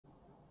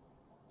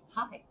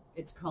Hi,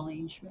 it's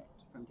Colleen Schmidt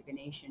from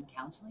Divination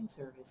Counseling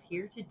Service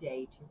here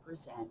today to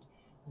present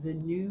the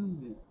new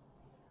moon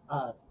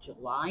of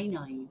July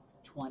 9th,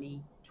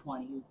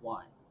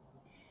 2021.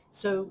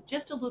 So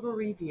just a little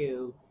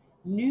review.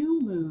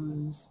 New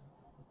moons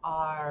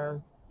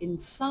are in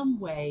some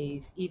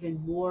ways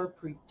even more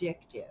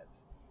predictive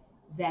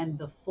than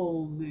the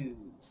full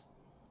moons.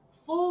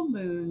 Full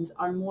moons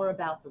are more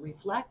about the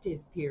reflective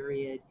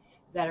period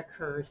that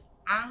occurs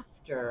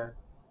after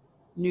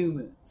new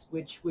moons,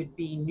 which would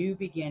be new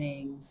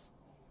beginnings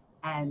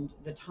and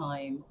the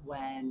time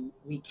when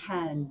we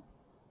can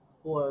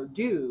or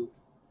do,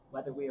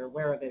 whether we are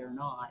aware of it or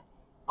not,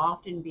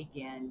 often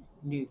begin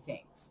new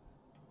things.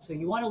 So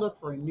you want to look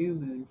for a new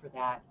moon for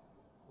that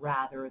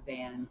rather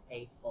than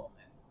a full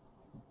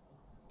moon.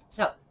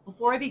 So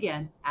before I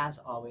begin, as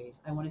always,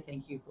 I want to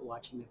thank you for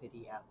watching the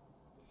video.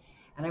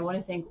 And I want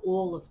to thank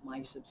all of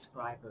my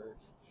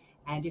subscribers.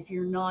 And if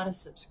you're not a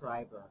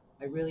subscriber,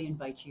 I really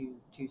invite you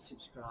to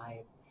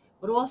subscribe.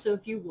 But also,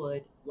 if you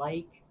would,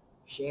 like,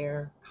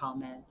 share,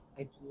 comment,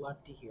 I'd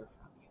love to hear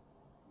from you.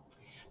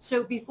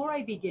 So before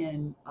I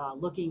begin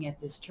looking at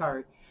this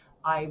chart,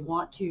 I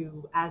want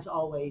to, as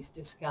always,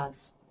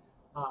 discuss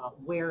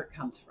where it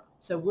comes from.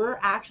 So we're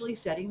actually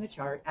setting the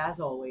chart, as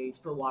always,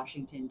 for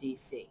Washington,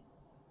 D.C.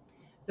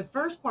 The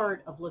first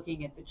part of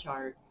looking at the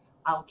chart,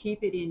 I'll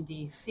keep it in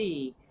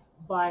D.C.,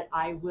 but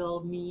I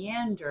will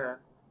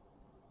meander,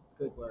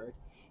 good word,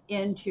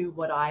 into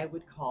what I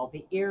would call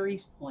the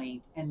Aries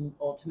point and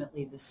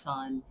ultimately the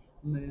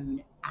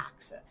sun-moon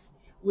axis,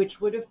 which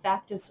would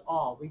affect us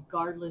all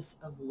regardless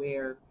of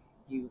where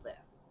you live.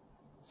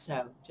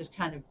 So just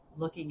kind of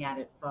looking at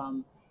it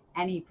from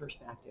any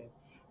perspective.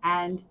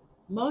 And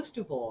most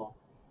of all,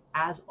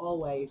 as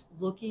always,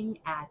 looking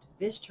at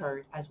this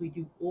chart as we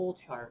do all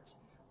charts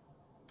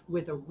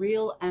with a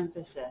real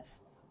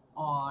emphasis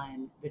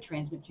on the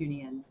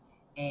Trans-Neptunians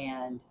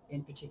and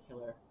in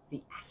particular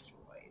the asteroids.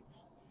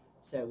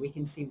 So we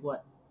can see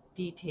what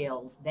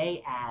details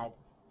they add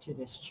to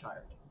this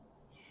chart.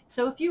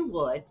 So if you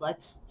would,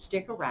 let's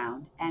stick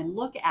around and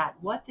look at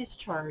what this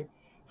chart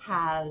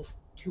has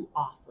to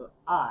offer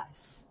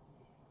us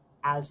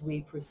as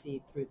we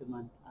proceed through the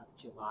month of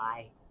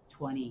July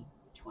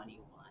 2021.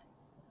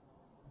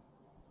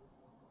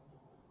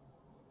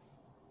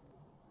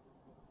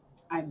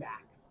 I'm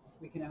back.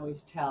 We can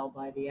always tell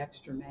by the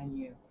extra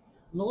menu.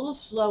 I'm a little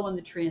slow on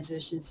the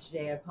transitions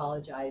today. I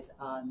apologize.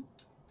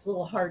 It's a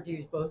little hard to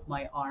use both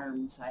my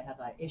arms. I have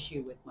an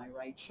issue with my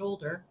right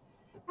shoulder,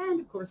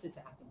 and of course it's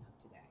acting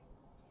up today.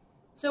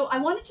 So I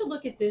wanted to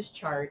look at this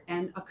chart,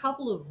 and a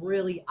couple of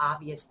really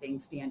obvious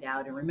things stand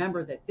out. And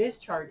remember that this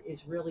chart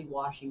is really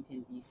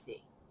Washington,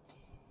 D.C.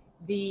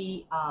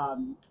 The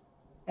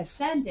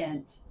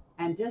ascendant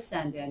and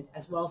descendant,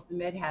 as well as the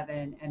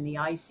midheaven and the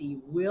IC,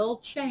 will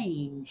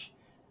change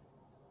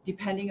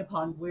depending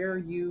upon where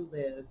you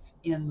live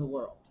in the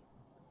world.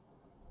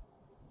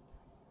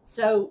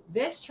 So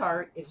this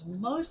chart is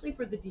mostly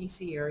for the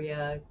DC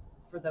area,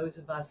 for those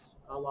of us,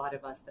 a lot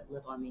of us that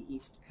live on the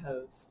East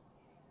Coast.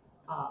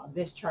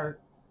 This chart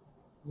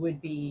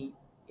would be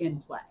in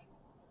play.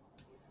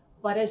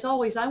 But as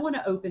always, I want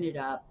to open it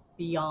up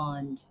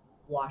beyond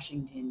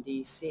Washington,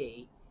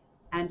 D.C.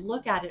 and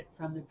look at it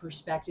from the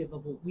perspective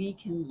of what we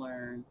can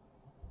learn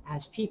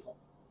as people.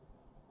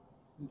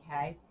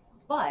 Okay?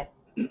 But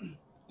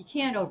you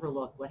can't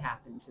overlook what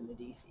happens in the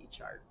DC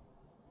chart,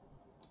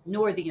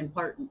 nor the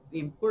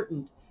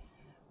important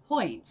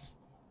points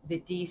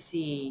that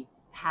DC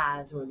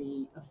has or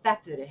the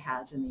effect that it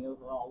has in the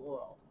overall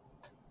world.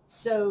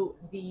 So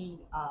the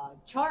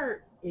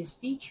chart is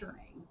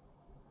featuring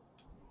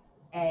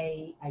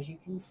as you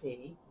can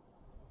see,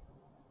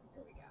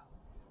 there we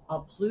go, a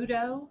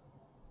Pluto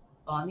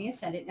on the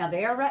ascendant. Now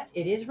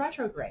it is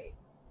retrograde,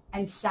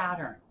 and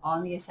Saturn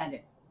on the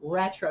ascendant,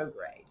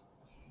 retrograde.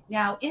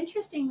 Now,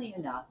 interestingly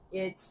enough,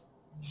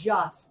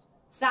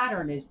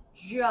 Saturn is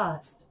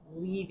just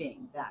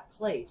leaving that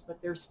place, but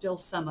there's still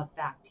some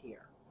effect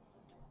here.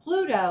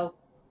 Pluto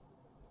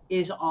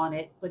is on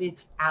it, but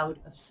it's out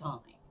of sign.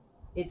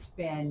 It's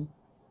been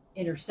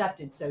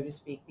intercepted, so to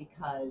speak,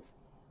 because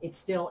it's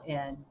still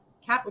in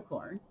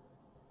Capricorn,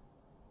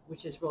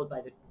 which is ruled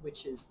by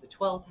which is the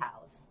 12th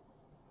house,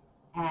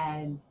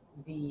 and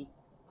the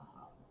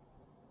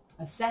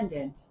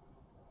ascendant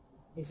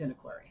is in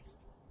Aquarius.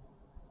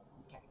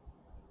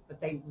 But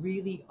they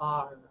really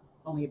are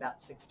only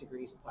about 6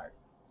 degrees apart.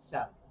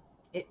 So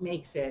it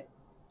makes it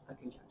a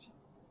conjunction.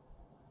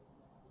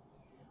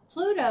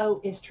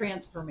 Pluto is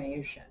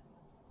transformation.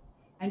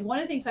 And one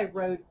of the things I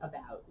wrote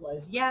about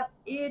was, yeah,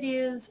 it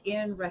is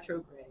in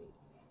retrograde.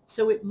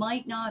 So it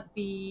might not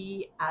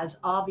be as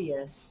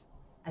obvious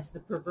as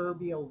the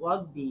proverbial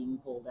rug being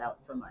pulled out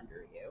from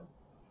under you.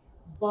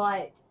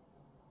 But,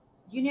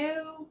 you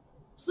know,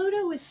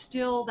 Pluto is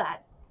still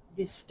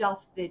this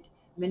stuff that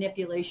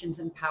manipulations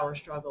and power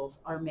struggles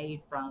are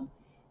made from.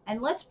 And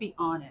let's be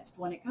honest,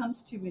 when it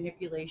comes to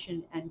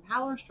manipulation and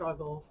power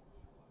struggles,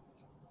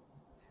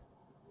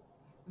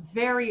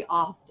 very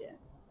often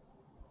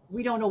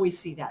we don't always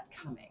see that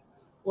coming,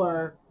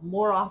 or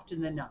more often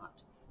than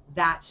not,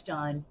 that's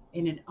done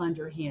in an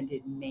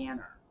underhanded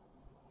manner.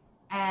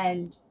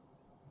 And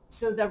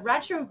so the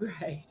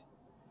retrograde,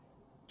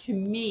 to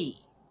me,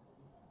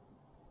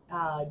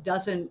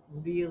 doesn't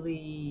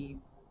really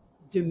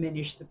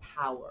diminish the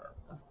power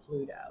of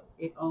Pluto.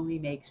 It only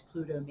makes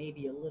Pluto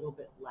maybe a little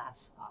bit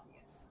less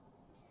obvious.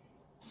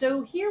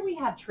 So here we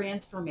have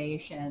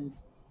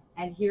transformations,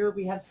 and here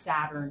we have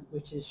Saturn,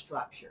 which is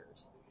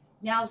structures.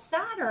 Now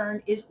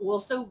Saturn is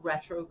also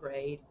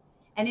retrograde,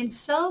 and in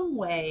some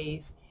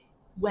ways,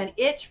 when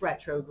it's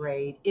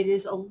retrograde, it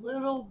is a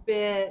little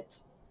bit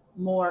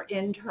more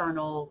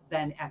internal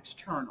than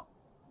external,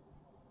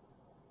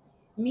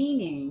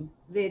 meaning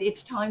that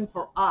it's time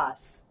for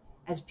us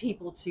as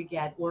people to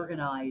get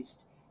organized,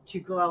 to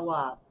grow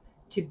up,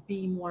 to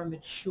be more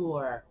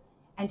mature,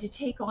 and to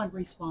take on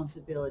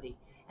responsibility.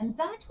 And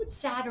that's what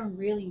Saturn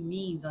really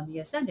means on the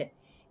ascendant,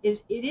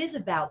 is it is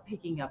about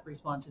picking up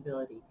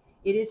responsibility.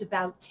 It is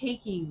about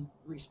taking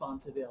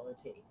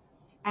responsibility.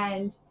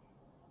 And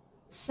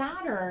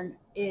Saturn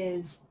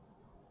is,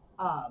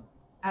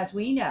 as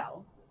we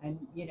know, and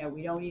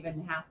we don't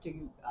even have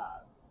to,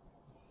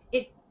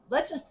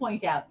 let's just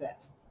point out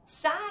this.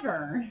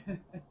 Saturn,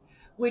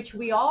 which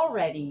we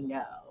already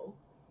know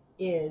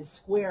is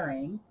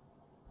squaring,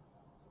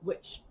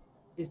 which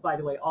is, by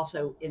the way,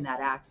 also in that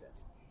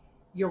axis,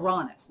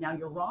 Uranus. Now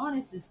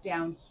Uranus is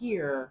down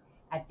here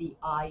at the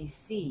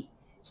IC.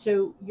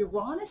 So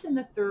Uranus in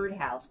the third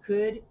house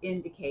could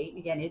indicate, and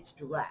again, it's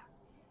direct,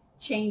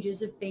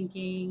 changes of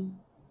thinking.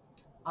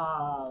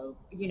 Our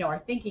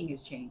thinking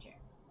is changing.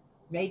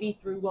 Maybe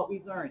through what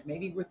we've learned.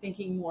 Maybe we're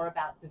thinking more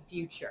about the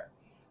future.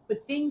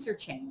 But things are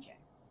changing.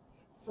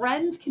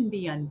 Friends can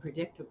be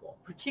unpredictable,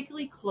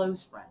 particularly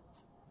close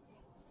friends.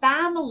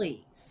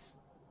 Families,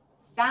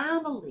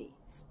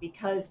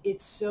 because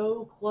it's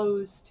so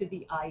close to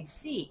the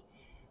IC.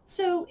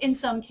 So in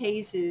some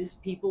cases,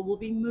 people will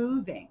be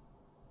moving.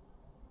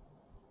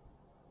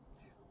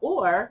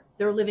 Or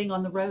they're living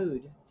on the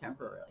road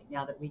temporarily,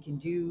 now that we can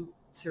do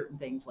certain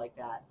things like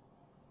that.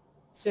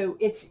 So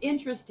it's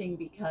interesting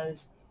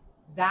because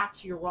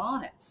that's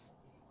Uranus.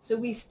 So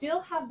we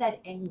still have that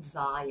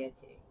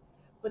anxiety,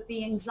 but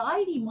the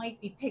anxiety might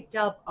be picked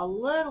up a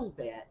little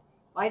bit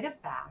by the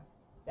fact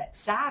that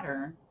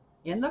Saturn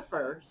in the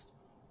first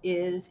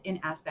is in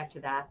aspect to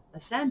that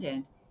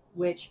ascendant,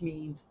 which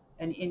means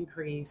an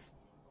increase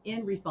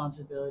in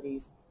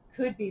responsibilities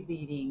could be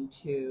leading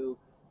to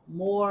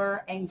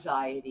more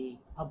anxiety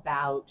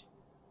about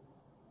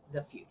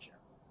the future.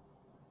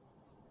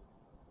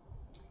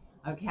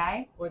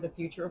 Okay, or the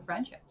future of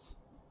friendships.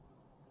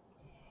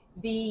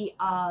 The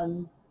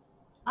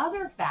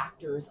other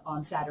factors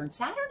on Saturn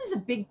is a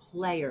big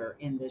player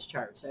in this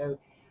chart. So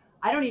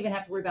I don't even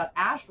have to worry about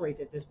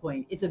asteroids at this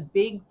point. It's a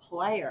big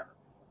player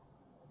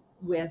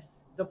with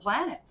the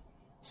planets.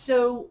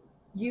 So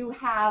you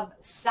have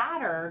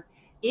Saturn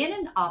in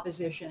an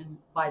opposition,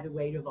 by the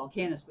way, to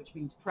Volcanus, which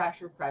means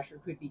pressure. Pressure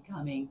could be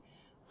coming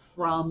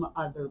from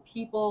other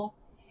people.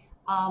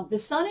 The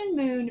sun and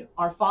moon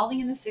are falling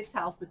in the sixth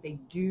house, but they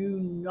do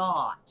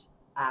not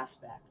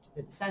aspect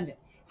the descendant.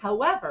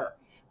 However,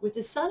 with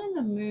the sun and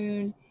the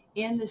moon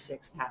in the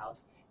sixth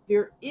house,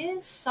 there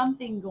is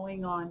something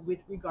going on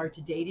with regard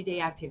to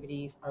day-to-day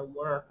activities, our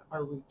work,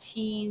 our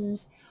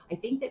routines. I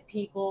think that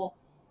people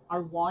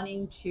are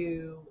wanting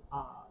to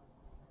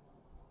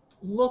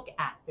look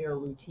at their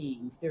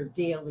routines, their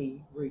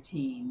daily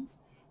routines,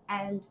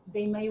 and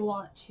they may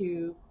want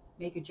to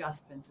make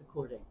adjustments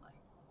accordingly.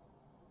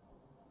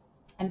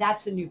 And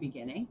that's a new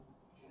beginning.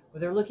 Well,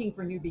 they're looking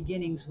for new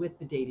beginnings with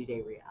the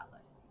day-to-day reality.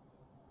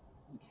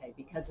 Okay,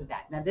 because of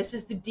that. Now, this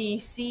is the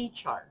DC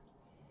chart.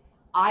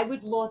 I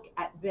would look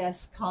at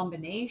this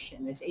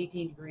combination, this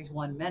 18 degrees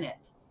 1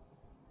 minute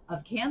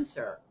of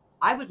Cancer.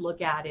 I would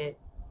look at it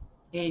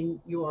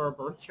in your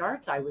birth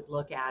charts. I would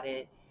look at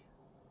it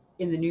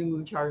in the new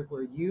moon chart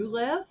where you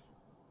live,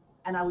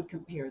 and I would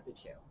compare the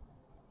two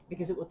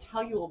because it will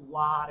tell you a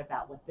lot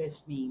about what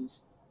this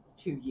means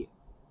to you.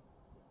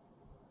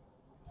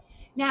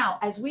 Now,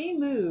 as we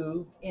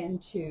move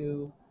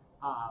into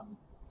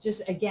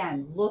just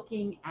again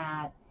looking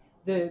at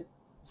the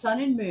sun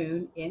and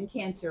moon in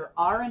Cancer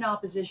are in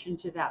opposition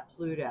to that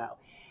Pluto,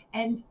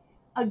 and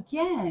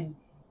again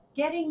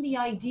getting the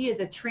idea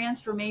that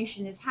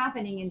transformation is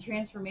happening, and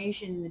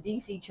transformation in the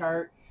DC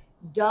chart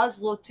does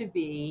look to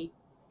be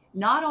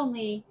not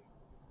only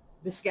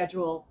the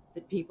schedule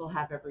that people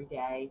have every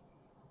day,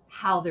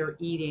 how they're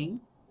eating,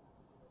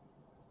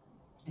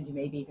 and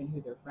maybe even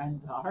who their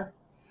friends are,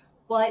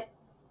 but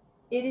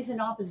it is an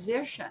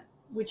opposition,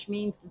 which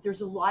means that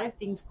there's a lot of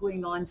things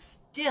going on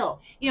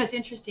still. It's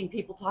interesting,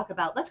 people talk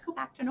about, let's go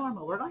back to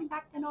normal. We're going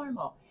back to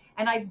normal.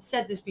 And I've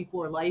said this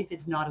before, life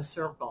is not a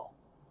circle.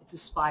 It's a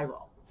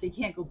spiral. So you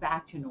can't go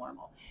back to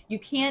normal. You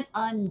can't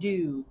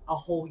undo a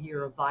whole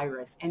year of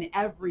virus and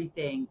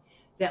everything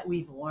that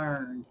we've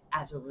learned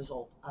as a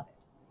result of it.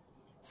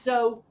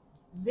 So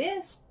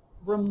this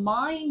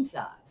reminds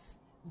us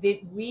that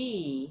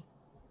we,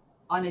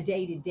 on a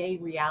day-to-day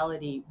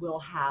reality, will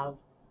have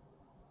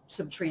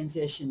some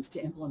transitions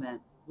to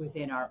implement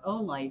within our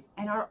own life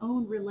and our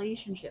own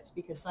relationships,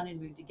 because Sun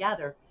and Moon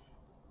together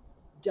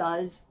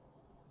does,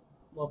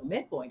 well, the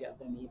midpoint of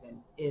them even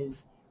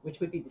is, which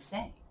would be the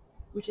same,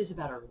 which is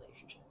about our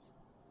relationships.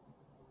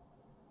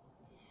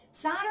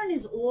 Saturn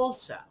is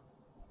also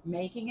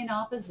making an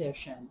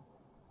opposition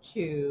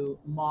to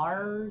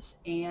Mars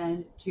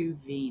and to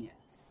Venus,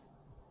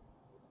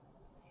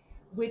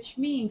 which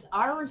means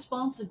our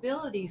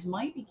responsibilities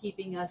might be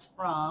keeping us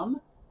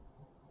from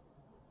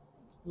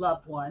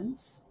loved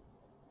ones,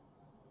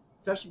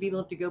 especially people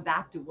who have to go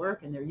back to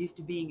work and they're used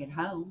to being at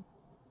home.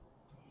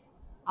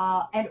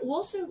 And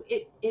also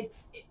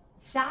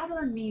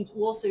Saturn means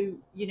also,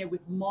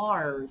 with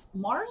Mars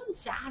and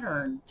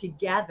Saturn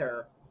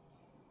together,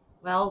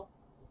 well,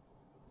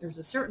 there's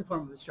a certain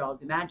form of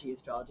astrology, the Magi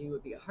astrology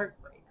would be a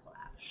heartbreak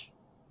clash,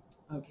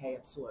 okay,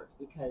 of sorts,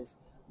 because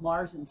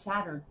Mars and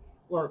Saturn,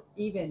 or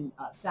even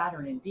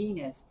Saturn and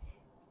Venus,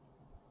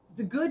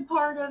 the good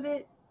part of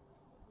it,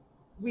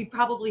 we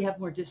probably have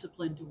more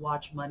discipline to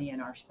watch money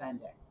and our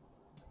spending.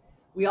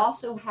 We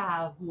also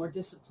have more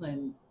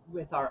discipline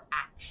with our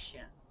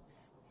actions.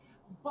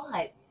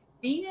 But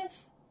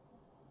Venus,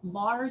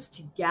 Mars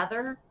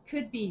together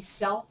could be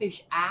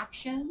selfish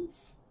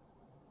actions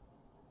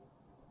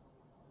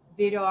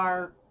that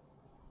are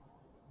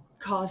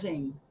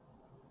causing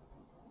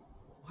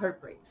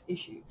heartbreaks,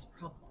 issues,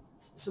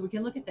 problems. So we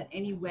can look at that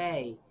any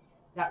way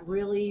that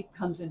really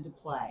comes into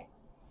play.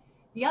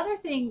 The other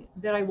thing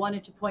that I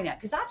wanted to point out,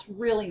 because that's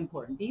really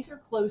important, these are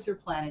closer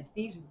planets,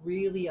 these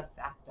really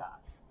affect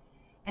us.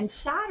 And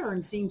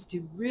Saturn seems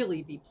to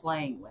really be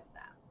playing with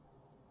them.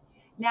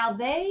 Now,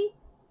 they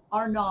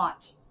are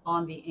not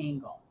on the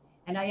angle.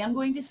 And I am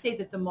going to say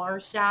that the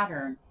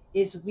Mars-Saturn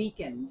is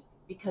weakened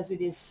because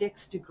it is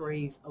 6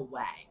 degrees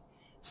away.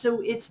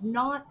 So it's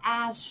not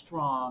as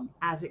strong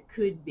as it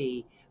could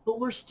be, but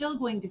we're still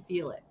going to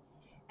feel it.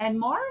 And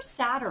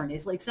Mars-Saturn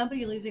is like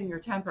somebody losing their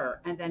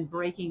temper and then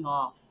breaking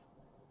off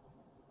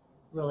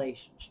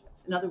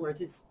relationships. In other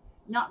words, it's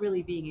not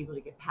really being able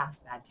to get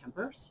past bad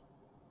tempers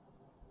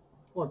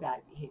or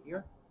bad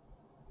behavior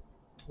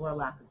or a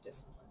lack of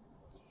discipline.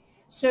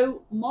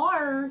 So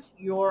Mars,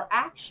 your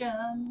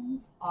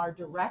actions are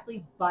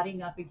directly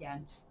butting up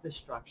against the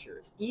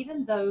structures,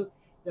 even though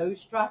those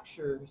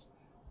structures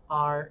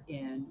are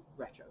in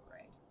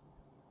retrograde.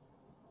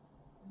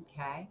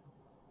 Okay?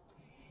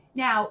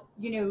 Now,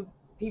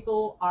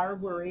 people are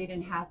worried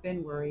and have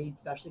been worried,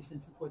 especially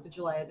since the 4th of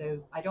July,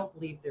 though I don't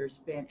believe there's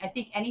been, I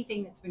think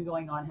anything that's been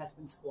going on has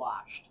been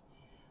squashed.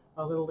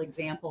 A little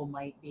example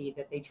might be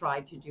that they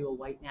tried to do a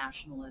white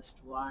nationalist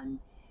run,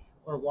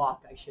 or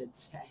walk, I should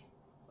say,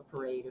 a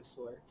parade of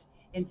sorts,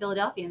 in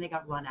Philadelphia, and they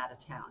got run out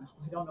of town.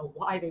 I don't know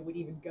why they would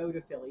even go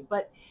to Philly,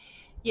 but,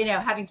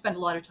 having spent a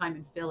lot of time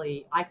in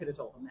Philly, I could have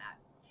told them that.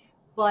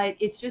 But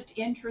it's just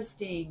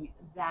interesting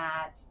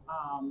that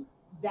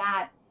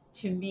that,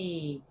 to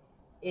me,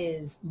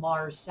 is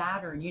Mars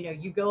Saturn.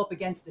 You go up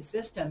against a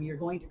system, you're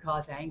going to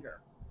cause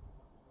anger.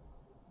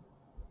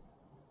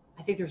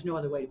 I think there's no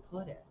other way to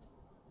put it.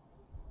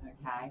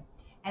 Okay?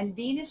 And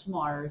Venus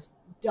Mars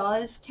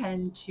does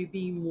tend to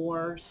be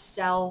more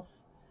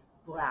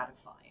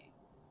self-gratifying.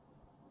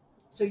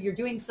 So you're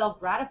doing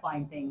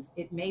self-gratifying things,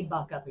 it may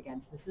buck up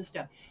against the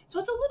system. So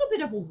it's a little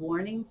bit of a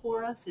warning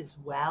for us as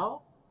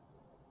well.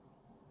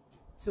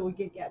 So we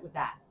could get with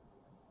that.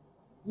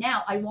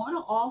 Now, I want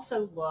to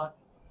also look,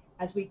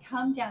 as we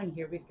come down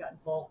here, we've got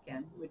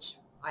Vulcan, which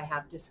I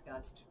have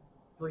discussed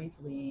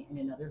briefly in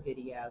another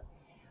video.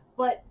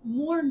 But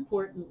more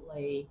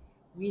importantly,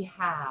 we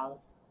have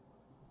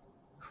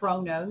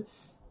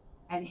Kronos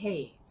and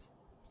Hades.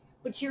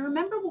 But you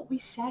remember what we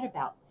said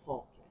about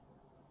Vulcan?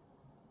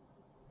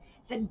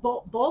 That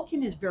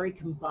Vulcan is very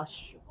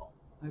combustible,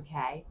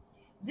 okay?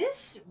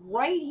 This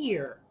right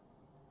here,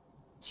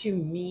 to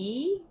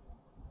me,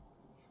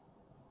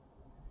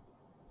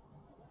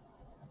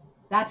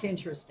 that's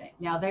interesting.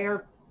 Now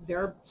they're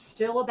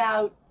still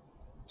about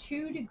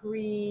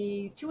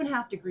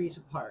 2.5 degrees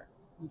apart,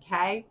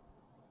 okay?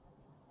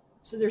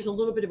 So there's a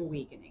little bit of a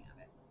weakening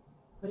of it.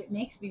 But it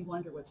makes me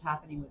wonder what's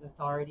happening with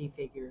authority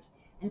figures.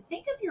 And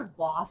think of your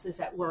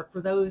bosses at work,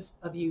 for those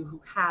of you who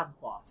have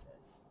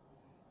bosses,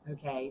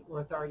 okay, or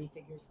authority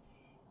figures.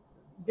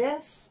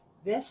 This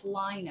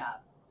lineup,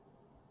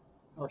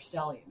 or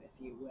stellium, if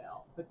you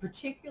will, but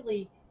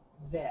particularly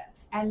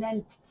this, and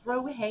then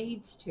throw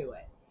Hades to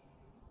it.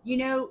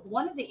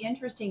 One of the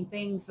interesting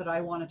things that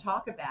I want to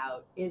talk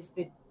about is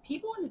that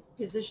people in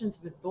positions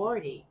of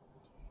authority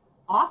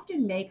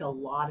often make a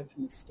lot of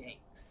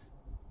mistakes.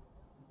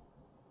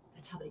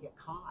 That's how they get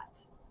caught.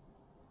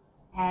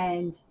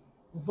 And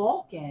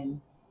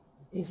Vulcan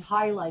is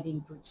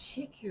highlighting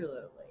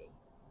particularly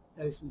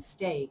those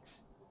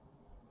mistakes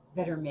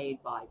that are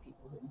made by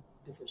people in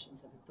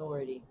positions of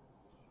authority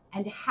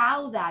and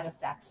how that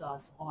affects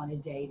us on a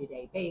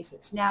day-to-day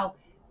basis. Now,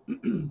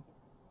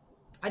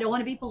 I don't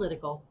want to be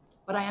political,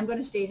 but I am going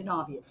to state an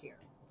obvious here,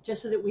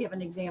 just so that we have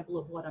an example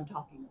of what I'm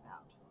talking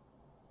about.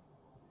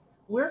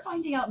 We're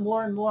finding out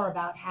more and more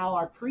about how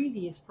our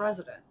previous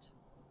president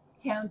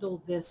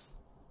handled this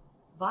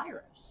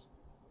virus.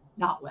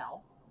 not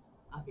well,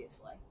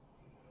 obviously.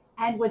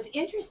 And what's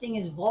interesting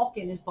is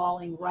Vulcan is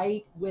falling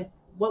right with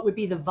what would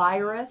be the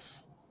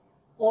virus,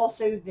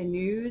 also the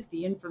news,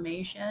 the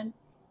information,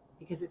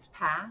 because it's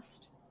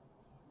past,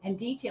 and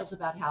details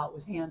about how it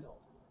was handled.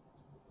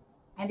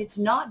 And it's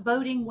not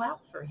boding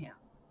well for him.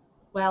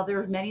 Well,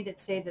 there are many that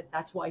say that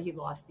that's why he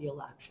lost the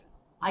election.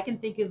 I can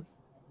think of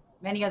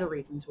many other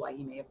reasons why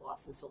he may have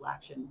lost this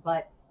election,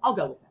 but I'll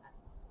go with that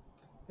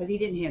because he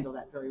didn't handle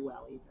that very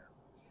well either.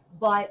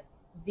 But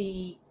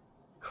the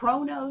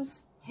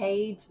Kronos,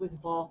 Hades with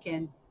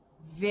Vulcan,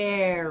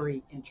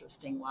 very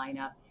interesting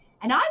lineup.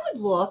 And I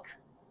would look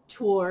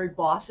toward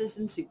bosses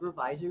and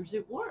supervisors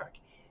at work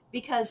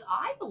because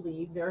I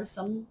believe there's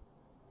some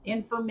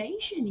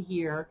information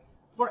here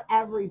for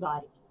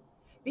everybody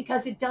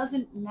because it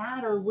doesn't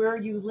matter where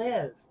you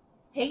live.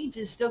 Hades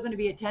is still going to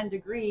be at 10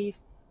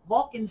 degrees.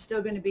 Vulcan's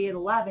still going to be at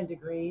 11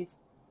 degrees.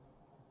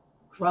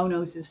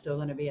 Kronos is still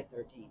going to be at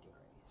 13 degrees.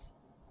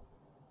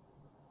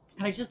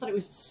 And I just thought it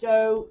was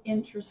so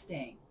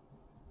interesting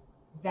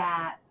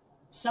that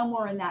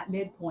somewhere in that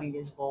midpoint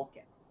is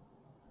Vulcan.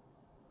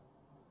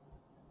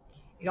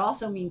 It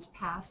also means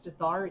past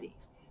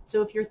authorities.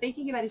 So if you're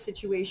thinking about a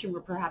situation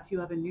where perhaps you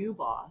have a new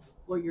boss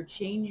or you're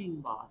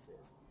changing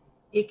bosses,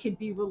 it could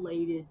be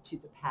related to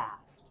the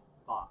past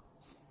boss.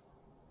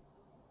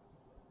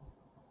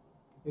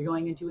 You're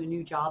going into a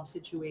new job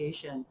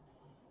situation,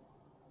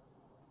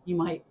 you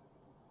might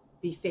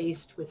be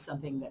faced with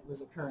something that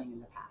was occurring in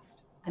the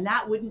past. And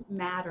that wouldn't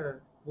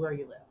matter where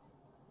you live.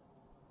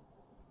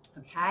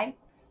 Okay?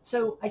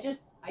 So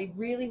I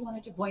really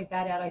wanted to point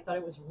that out. I thought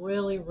it was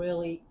really,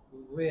 really,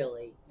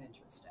 really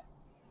interesting.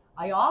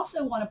 I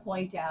also want to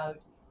point out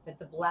that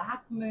the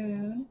black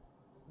moon,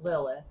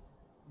 Lilith,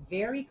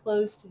 very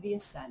close to the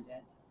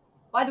ascendant.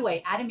 By the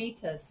way,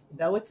 Admetus,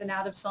 though it's an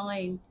out of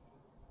sign,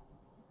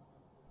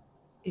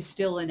 is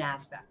still an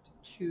aspect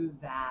to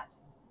that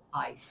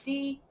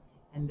IC,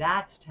 and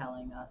that's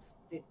telling us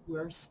that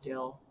we're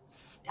still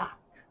stuck.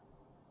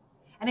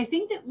 And I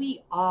think that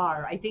we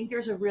are. I think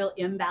there's a real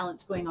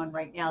imbalance going on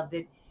right now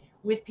that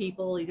with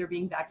people either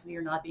being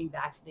vaccinated or not being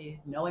vaccinated,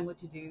 knowing what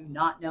to do,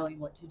 not knowing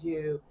what to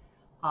do.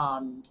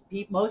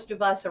 Most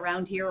of us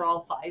around here are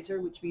all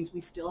Pfizer, which means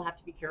we still have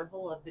to be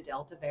careful of the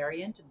Delta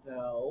variant,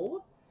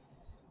 though,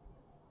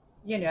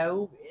 you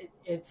know,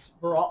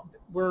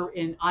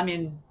 I'm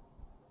in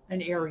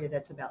an area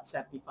that's about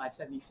 75,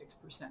 76%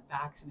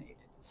 vaccinated.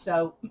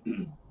 So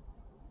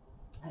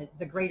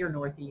the greater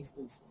Northeast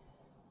is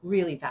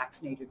really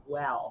vaccinated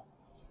well.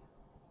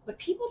 But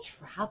people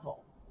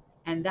travel,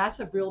 and that's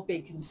a real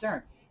big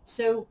concern.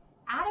 So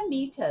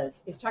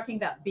Admetus is talking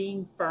about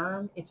being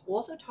firm. It's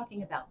also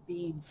talking about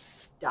being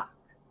stuck.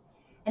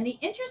 And the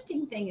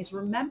interesting thing is,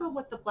 remember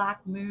what the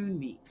black moon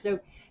means. So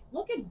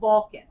look at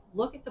Vulcan,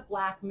 look at the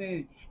black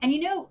moon. And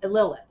you know,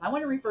 Lilith, I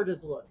want to refer to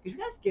Lilith because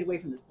you guys get away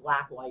from this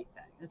black-white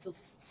thing. It's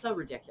just so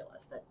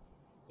ridiculous that,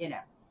 you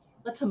know,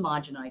 let's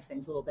homogenize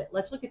things a little bit.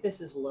 Let's look at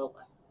this as Lilith,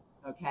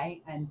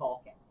 okay, and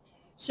Vulcan.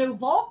 So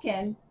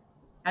Vulcan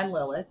and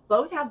Lilith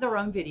both have their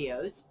own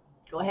videos.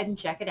 Go ahead and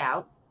check it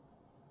out.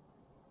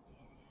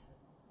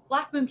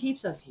 Black moon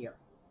keeps us here.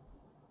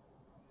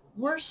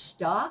 We're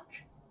stuck.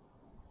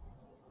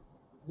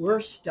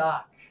 We're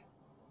stuck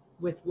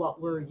with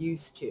what we're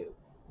used to.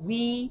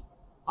 We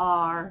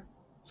are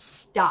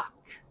stuck.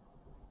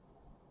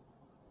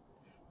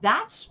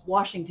 That's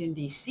Washington,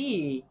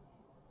 D.C.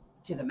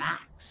 to the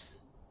max.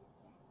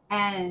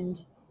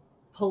 And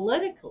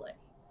politically,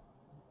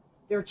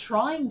 they're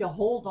trying to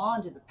hold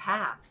on to the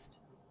past.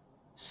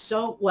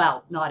 So,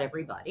 well, not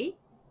everybody.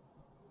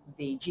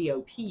 The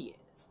GOP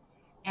is.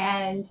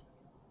 And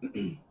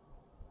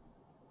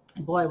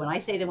boy, when I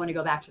say they want to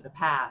go back to the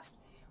past,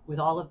 with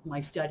all of my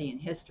study in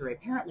history,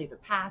 apparently the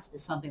past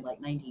is something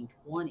like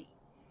 1920.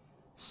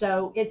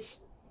 So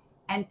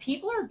and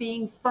people are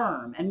being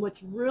firm. And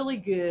what's really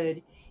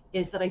good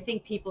is that I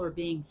think people are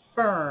being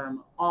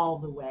firm all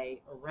the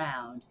way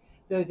around,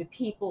 though the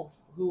people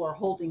who are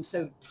holding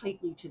so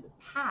tightly to the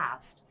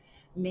past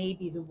may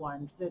be the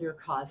ones that are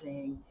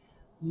causing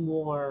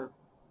more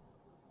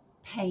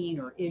pain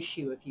or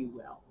issue, if you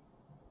will.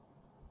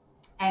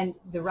 And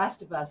the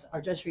rest of us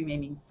are just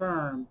remaining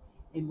firm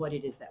in what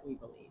it is that we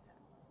believe in.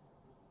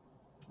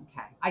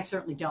 Okay, I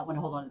certainly don't want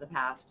to hold on to the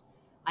past.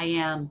 I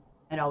am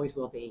and always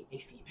will be a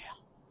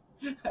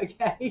female.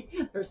 Okay,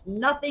 there's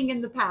nothing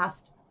in the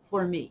past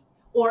for me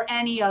or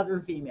any other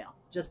female.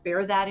 Just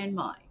bear that in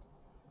mind.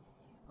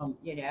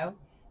 You know,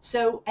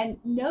 so, and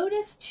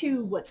notice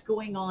too what's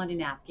going on in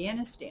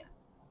Afghanistan.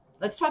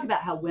 Let's talk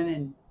about how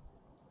women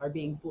are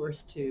being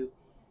forced to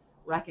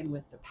reckon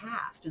with the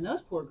past. And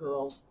those poor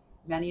girls,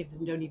 many of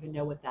them don't even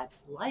know what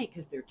that's like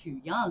because they're too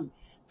young.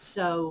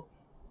 So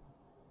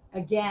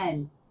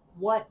again,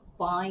 what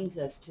binds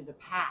us to the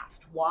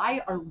past?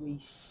 Why are we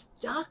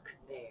stuck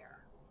there?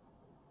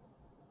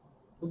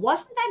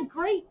 Wasn't that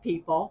great,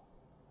 people?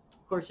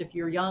 Of course, if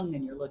you're young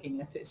and you're looking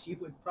at this, you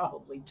would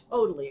probably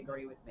totally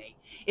agree with me.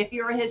 If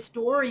you're a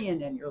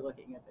historian and you're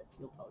looking at this,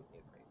 you'll totally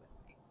agree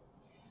with me.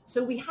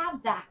 So we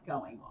have that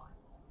going on.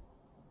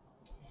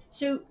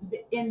 So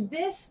in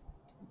this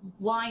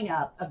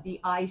lineup of the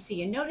IC,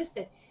 and notice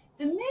that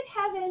the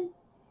midheaven,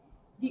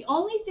 the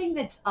only thing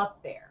that's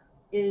up there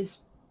is,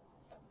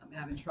 I'm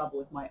having trouble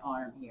with my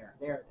arm here,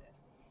 there it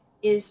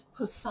is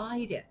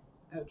Poseidon,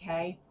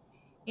 okay?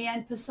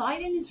 And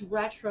Poseidon is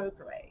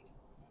retrograde.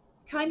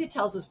 Kind of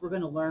tells us we're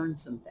going to learn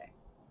something.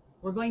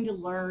 We're going to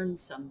learn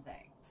some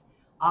things.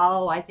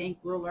 Oh, I think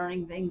we're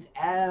learning things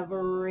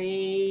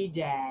every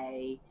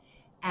day.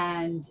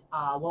 And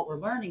what we're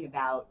learning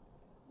about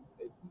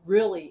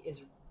really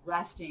is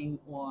resting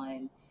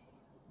on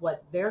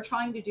what they're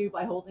trying to do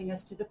by holding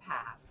us to the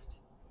past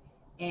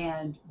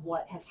and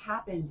what has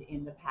happened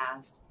in the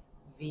past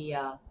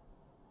via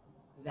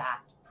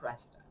that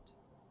present.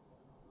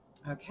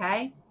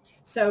 Okay?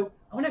 So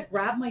I want to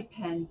grab my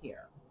pen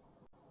here.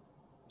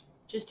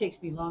 Just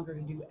takes me longer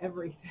to do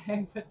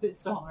everything with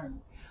this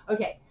arm.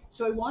 Okay,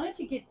 so I wanted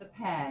to get the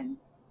pen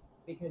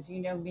because you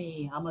know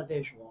me, I'm a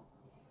visual.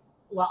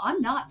 Well,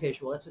 I'm not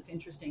visual, that's what's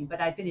interesting,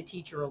 but I've been a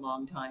teacher a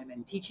long time,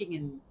 and teaching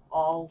in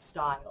all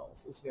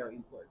styles is very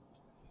important.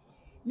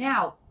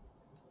 Now,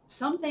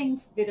 some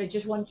things that I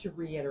just want to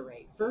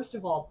reiterate. First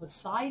of all,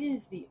 Poseidon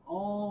is the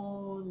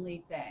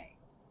only thing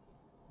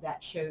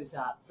that shows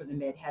up for the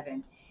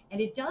midheaven, and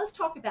it does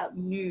talk about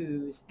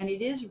news, and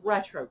it is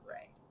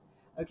retrograde.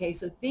 Okay,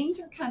 so things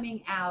are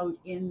coming out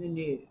in the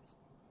news.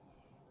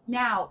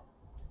 Now,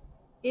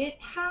 it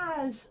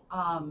has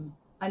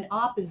an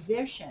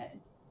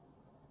opposition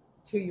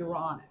to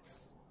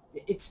Uranus.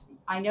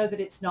 I know that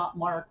it's not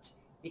marked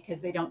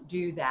because they don't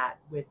do that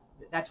with,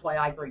 that's why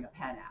I bring a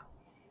pen out.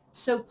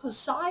 So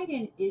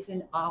Poseidon is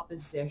in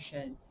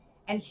opposition.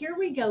 And here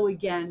we go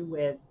again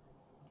with,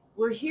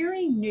 we're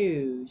hearing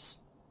news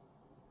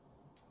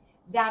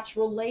that's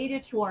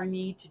related to our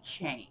need to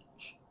change.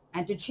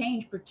 And to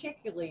change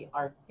particularly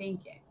our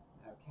thinking,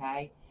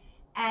 okay?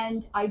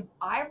 And I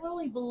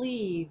really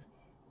believe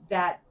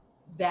that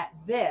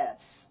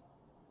this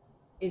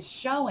is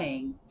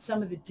showing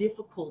some of the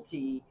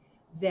difficulty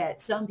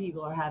that some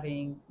people are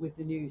having with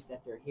the news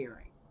that they're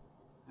hearing,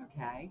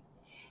 okay?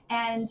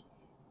 And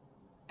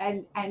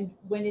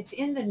when it's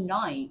in the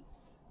ninth,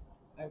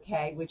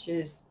 okay, which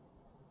is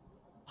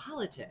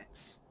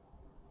politics,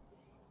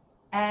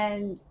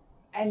 and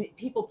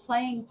people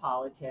playing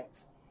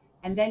politics,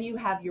 and then you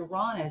have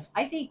Uranus.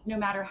 I think no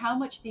matter how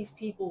much these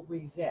people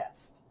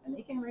resist, and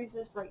they can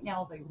resist right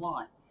now if they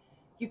want,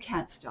 you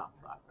can't stop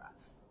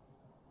progress.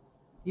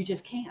 You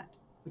just can't,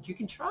 but you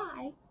can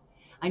try.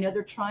 I know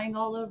they're trying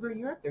all over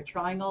Europe. They're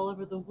trying all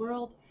over the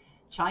world.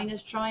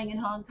 China's trying in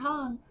Hong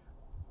Kong.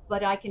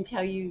 But I can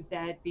tell you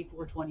that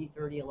before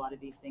 2030, a lot of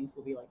these things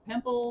will be like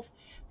pimples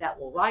that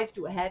will rise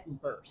to a head and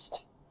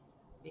burst,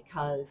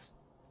 because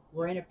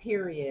we're in a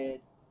period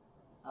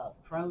of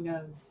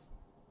Chronos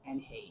and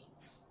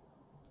Hades.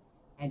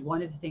 And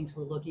one of the things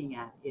we're looking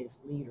at is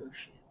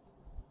leadership.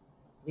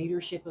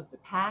 Leadership of the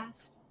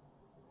past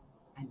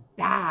and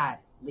bad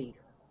leader.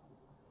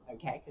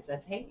 Okay, because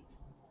that's Hades,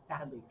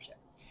 bad leadership.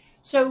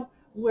 So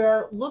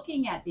we're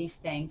looking at these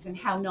things and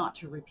how not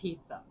to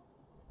repeat them.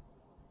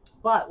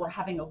 But we're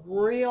having a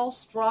real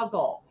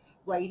struggle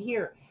right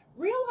here.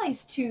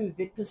 Realize too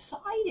that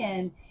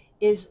Poseidon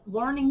is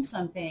learning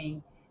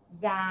something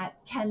that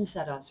can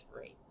set us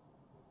free.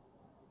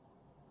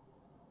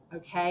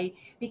 Okay,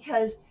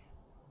 because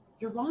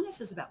Uranus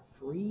is about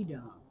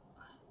freedom.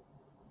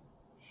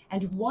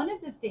 And one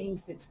of the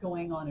things that's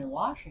going on in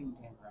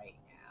Washington right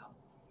now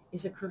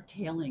is a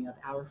curtailing of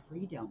our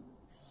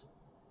freedoms.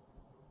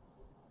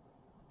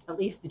 At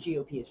least the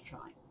GOP is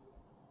trying.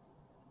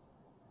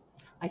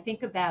 I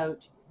think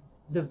about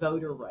the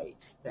voter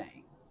rights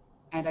thing,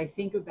 and I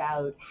think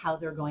about how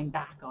they're going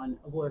back on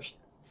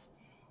abortions.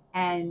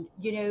 And,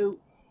 you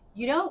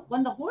know,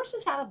 when the horse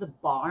is out of the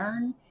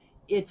barn,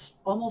 it's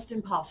almost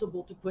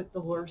impossible to put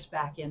the horse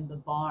back in the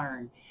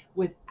barn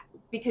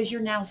because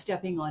you're now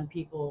stepping on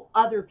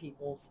other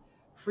people's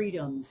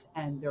freedoms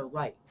and their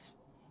rights.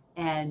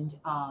 And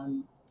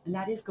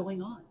that is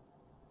going on.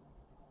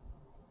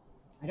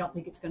 I don't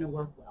think it's going to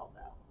work well,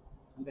 though.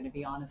 I'm going to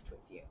be honest with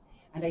you.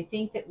 And I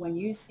think that when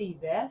you see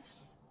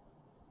this,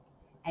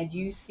 and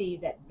you see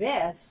that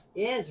this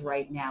is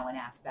right now an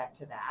aspect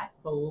to that,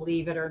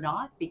 believe it or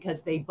not,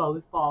 because they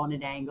both fall in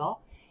an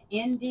angle,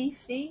 in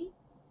DC,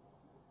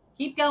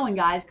 keep going,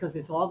 guys, because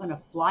it's all going to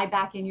fly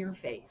back in your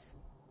face.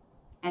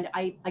 And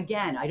I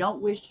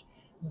don't wish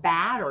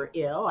bad or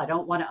ill. I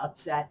don't want to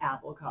upset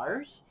apple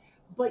cars,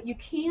 but you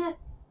can't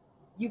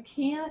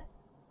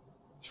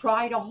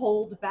try to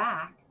hold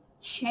back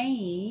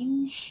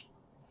change.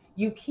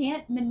 You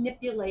can't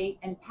manipulate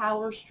and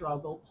power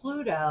struggle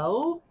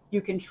Pluto.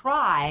 You can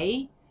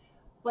try,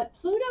 but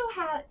Pluto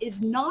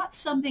is not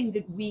something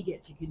that we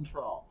get to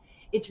control.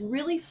 It's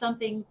really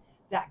something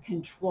that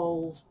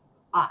controls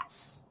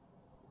us.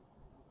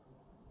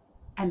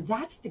 And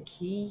that's the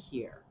key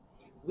here.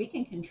 We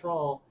can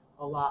control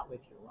a lot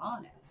with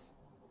Uranus.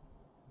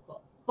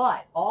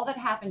 But all that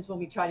happens when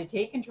we try to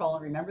take control,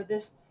 and remember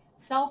this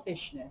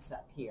selfishness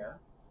up here,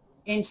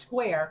 in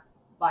square,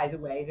 by the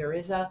way, there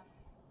is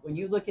when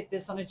you look at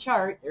this on a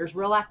chart, there's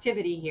real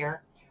activity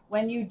here.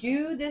 when you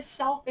do this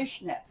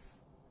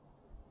selfishness,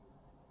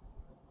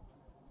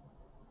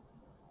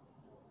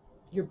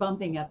 you're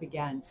bumping up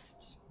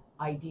against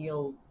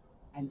idealism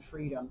and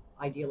freedom.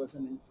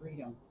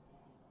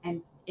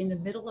 And in the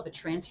middle of a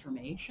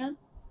transformation,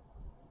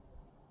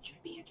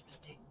 should be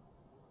interesting.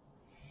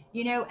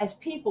 You know, as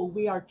people,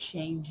 we are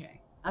changing.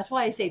 That's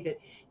why I say that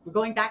we're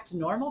going back to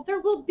normal. There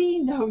will be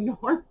no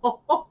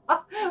normal.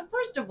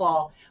 First of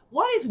all,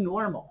 what is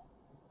normal?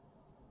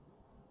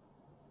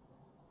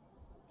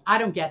 I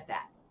don't get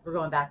that. We're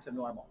going back to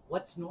normal.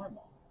 What's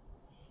normal?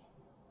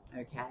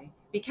 Okay?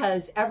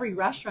 Because every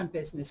restaurant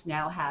business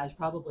now has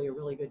probably a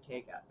really good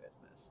takeout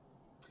business.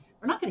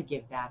 We're not going to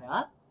give that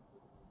up.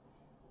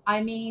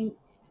 I mean,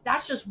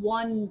 that's just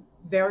one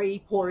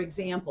very poor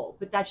example,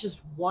 but that's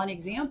just one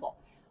example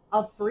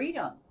of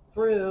freedom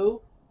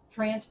through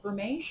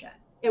transformation.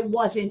 It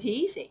wasn't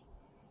easy.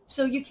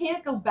 So you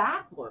can't go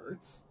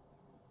backwards,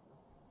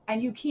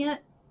 and you can't,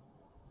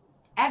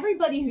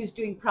 everybody who's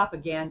doing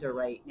propaganda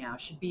right now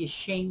should be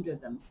ashamed of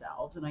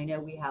themselves. And I know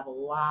we have a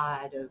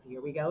lot of,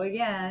 here we go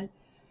again,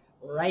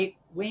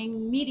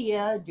 right-wing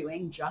media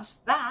doing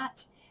just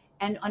that.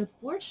 And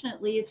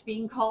unfortunately, it's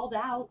being called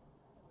out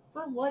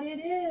for what it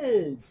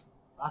is,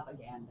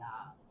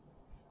 propaganda.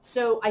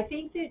 So I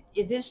think that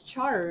this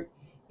chart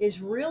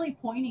is really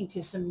pointing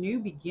to some new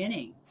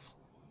beginnings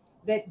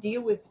that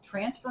deal with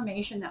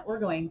transformation that we're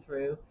going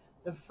through,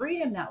 the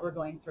freedom that we're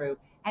going through,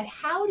 and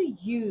how to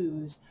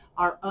use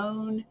our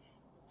own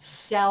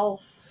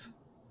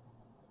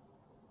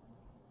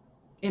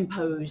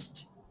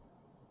self-imposed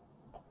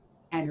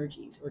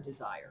energies or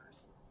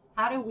desires.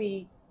 How do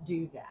we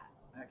do that,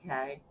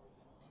 okay?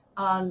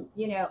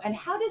 You know, and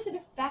how does it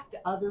affect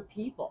other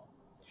people?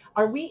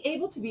 Are we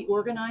able to be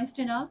organized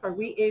enough? Are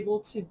we able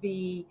to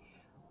be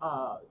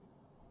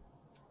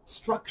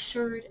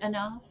structured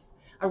enough?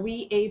 Are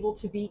we able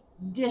to be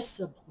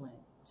disciplined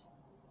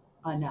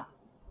enough?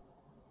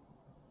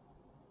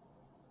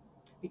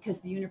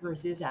 Because the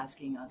universe is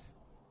asking us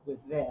with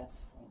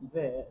this and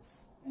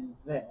this and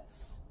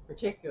this,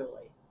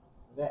 particularly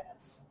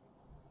this,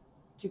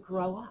 to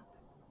grow up.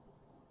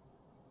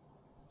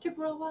 To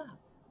grow up.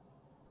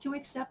 To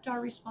accept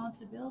our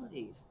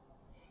responsibilities,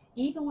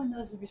 even when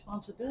those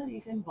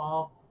responsibilities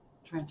involve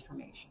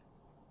transformation.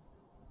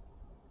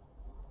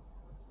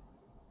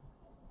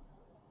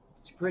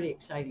 It's a pretty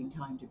exciting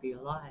time to be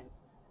alive.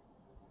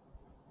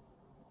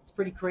 It's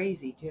pretty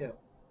crazy too,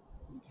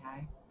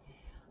 okay?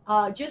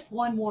 Just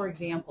one more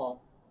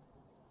example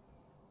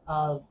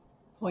of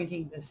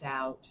pointing this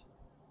out.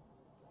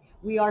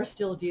 We are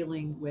still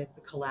dealing with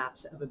the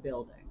collapse of a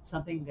building,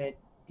 something that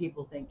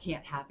people think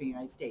can't happen in the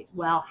United States.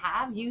 Well,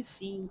 have you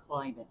seen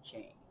climate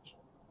change?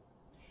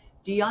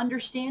 Do you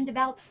understand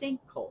about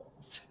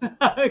sinkholes?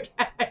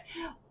 Okay.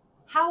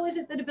 How is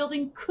it that a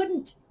building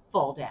couldn't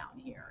fall down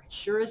here? It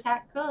sure as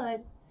heck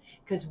could,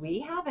 because we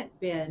haven't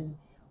been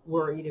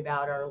worried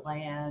about our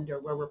land or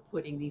where we're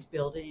putting these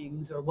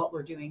buildings or what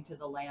we're doing to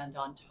the land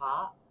on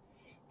top.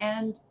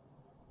 And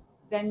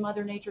then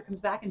Mother Nature comes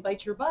back and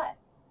bites your butt.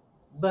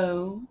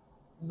 Boom,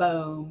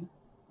 boom,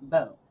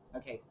 boom.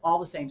 Okay, all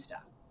the same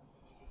stuff.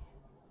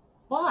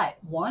 But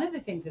one of the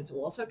things that's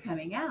also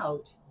coming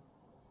out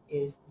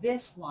is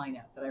this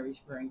lineup that I was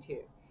referring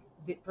to,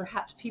 that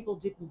perhaps people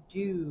didn't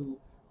do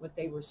what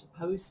they were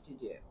supposed to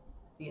do,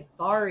 the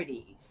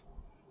authorities,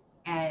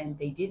 and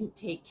they didn't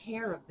take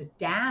care of the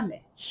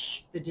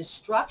damage, the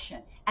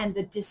destruction, and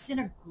the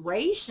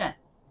disintegration,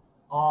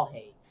 all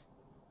hate,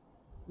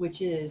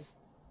 which is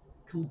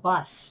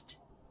combust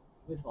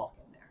with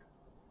Vulcan there.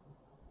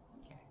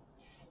 Okay,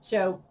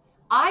 so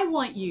I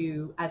want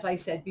you, as I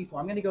said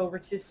before, I'm going to go over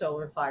to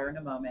solar fire in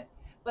a moment,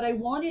 but I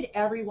wanted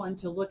everyone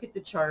to look at the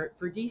chart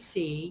for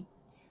DC,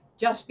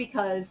 just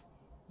because,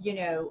 you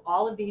know,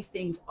 all of these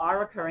things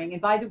are occurring.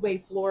 And by the way,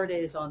 Florida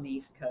is on the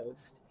East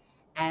Coast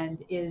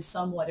and is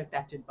somewhat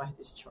affected by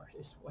this chart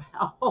as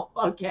well.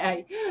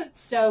 Okay,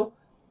 so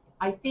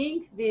I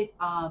think that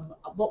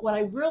what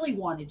I really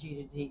wanted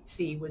you to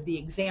see were the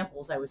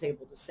examples I was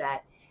able to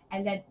set,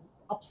 and then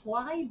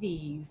apply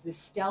these, this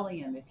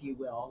stellium, if you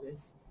will,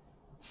 this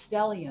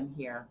stellium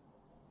here,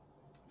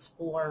 it's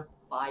 4,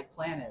 5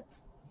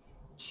 planets,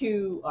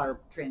 to our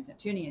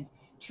trans-Neptunians,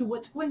 to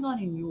what's going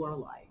on in your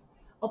life.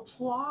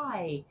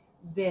 Apply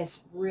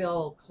this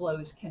real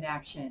close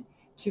connection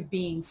to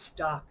being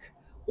stuck.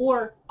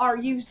 Or are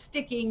you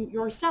sticking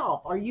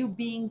yourself? Are you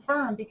being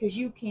firm because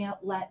you can't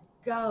let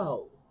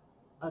go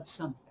of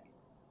something?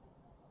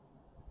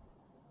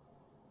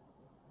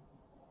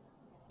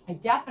 I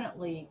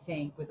definitely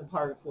think with the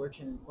part of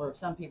fortune, or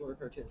some people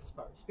refer to it as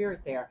part of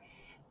spirit there,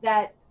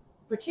 that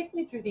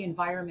particularly through the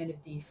environment of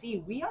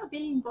DC, we are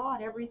being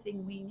brought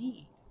everything we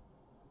need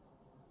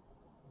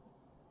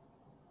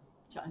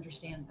to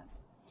understand this.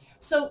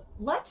 So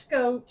let's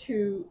go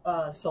to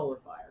solar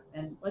fire,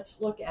 and let's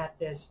look at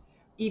this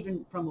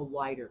even from a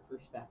wider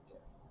perspective.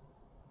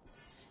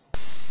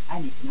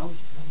 And you can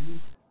always tell me.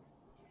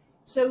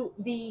 So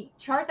the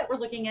chart that we're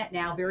looking at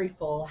now, very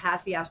full,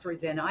 has the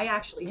asteroids in. I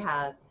actually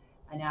have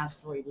an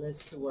asteroid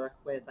list to work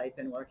with. I've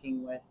been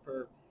working with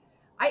for,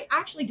 I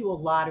actually do a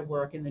lot of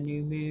work in the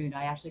new moon.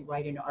 I actually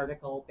write an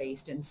article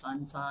based in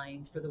sun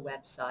signs for the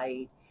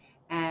website.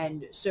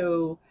 And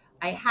so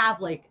I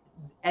have like,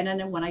 and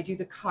then when I do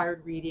the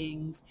card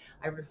readings,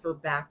 I refer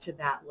back to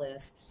that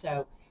list.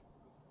 So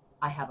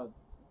I have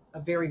a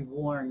very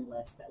worn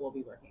list that we'll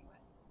be working with.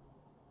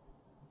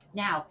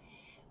 Now,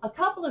 a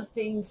couple of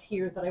things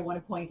here that I want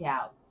to point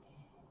out.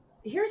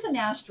 Here's an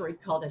asteroid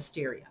called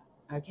Asteria,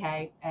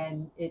 okay?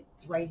 And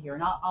it's right here.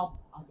 And I'll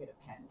get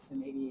a pen, so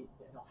maybe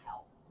it'll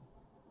help.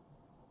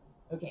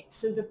 Okay,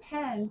 so the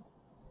pen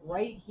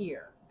right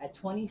here at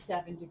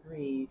 27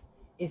 degrees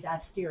is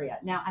Asteria.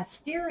 Now,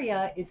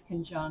 Asteria is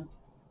conjunct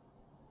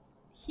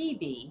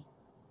Hebe,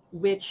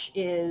 which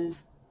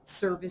is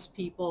service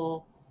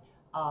people.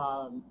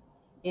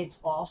 It's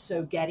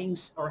also getting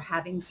or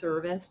having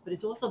service, but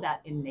it's also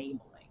that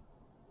enabling,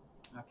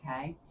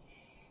 okay?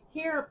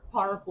 Here,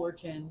 Para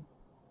Fortune,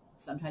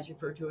 sometimes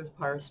referred to as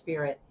Para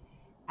Spirit,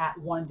 at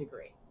 1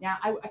 degree. Now,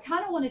 I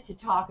kind of wanted to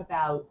talk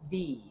about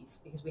these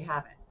because we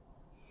haven't.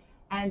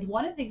 And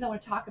one of the things I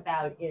want to talk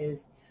about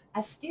is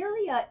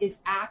Asteria is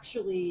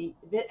actually,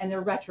 and they're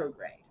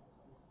retrograde.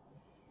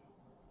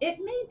 It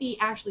may be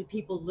actually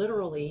people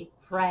literally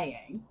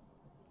praying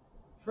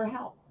for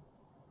help.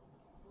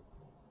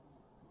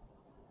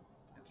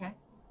 Okay?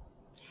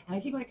 And I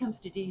think when it comes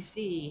to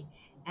DC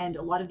and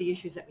a lot of the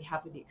issues that we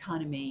have with the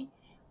economy,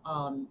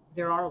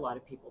 there are a lot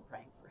of people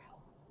praying for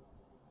help.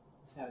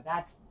 So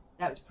that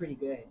was pretty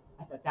good.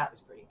 I thought that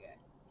was pretty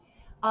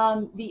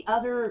good. The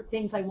other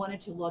things I wanted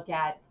to look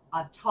at,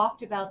 I've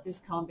talked about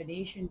this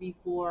combination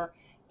before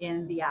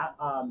in the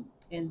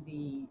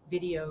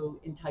video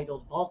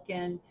entitled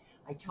Vulcan.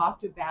 I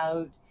talked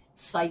about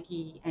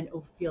Psyche and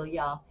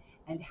Ophelia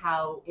and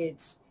how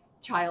it's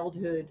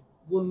childhood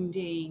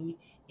wounding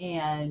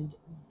and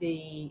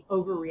the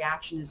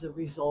overreaction is a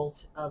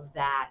result of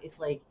that. It's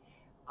like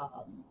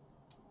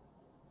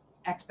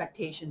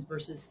expectations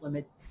versus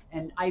limits.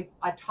 And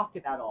I've talked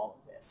about all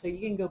of this. So you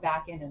can go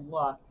back in and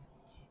look.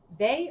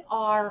 They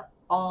are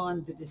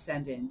on the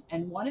descendant.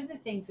 And one of the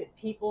things that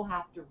people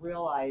have to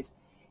realize,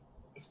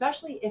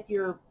 especially if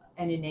you're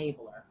an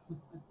enabler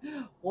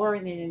or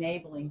in an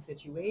enabling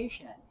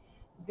situation,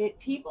 that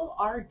people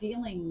are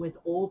dealing with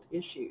old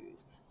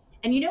issues.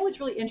 And you know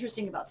what's really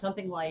interesting about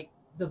something like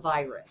the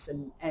virus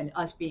and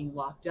us being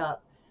locked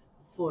up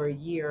for a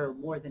year,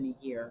 more than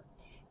a year,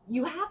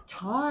 you have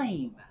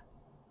time,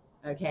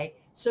 okay?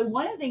 So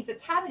one of the things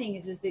that's happening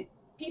is that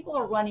people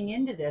are running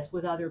into this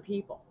with other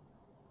people.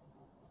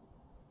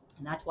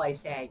 And that's why I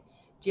say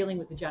dealing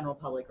with the general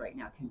public right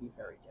now can be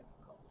very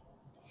difficult.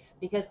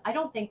 Because I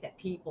don't think that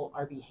people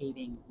are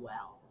behaving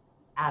well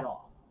at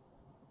all.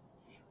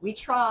 We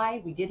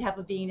try. We did have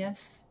a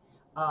Venus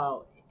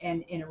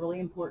and in a really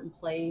important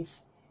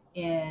place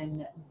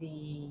in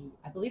the,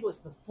 I believe it was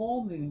the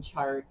full moon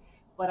chart.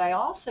 But I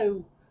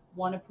also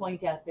want to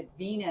point out that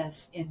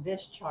Venus in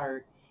this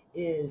chart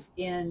is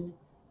in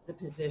the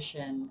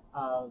position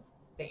of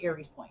the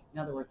Aries point. In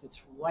other words,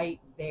 it's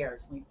right there.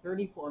 It's only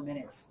 34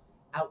 minutes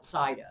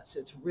outside us. So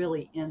it's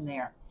really in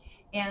there.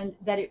 And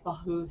that it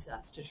behooves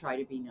us to try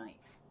to be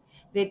nice.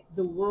 That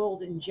the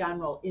world in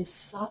general is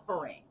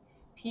suffering.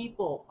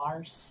 People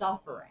are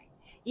suffering.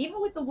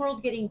 Even with the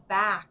world getting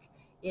back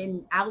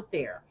out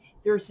there,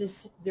 there's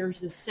this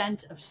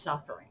sense of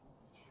suffering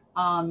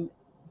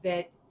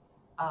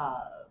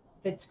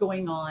that's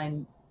going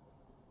on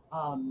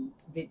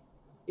that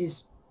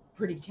is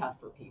pretty tough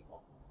for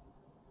people.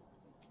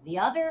 The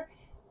other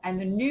and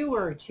the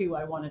newer two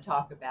I want to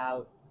talk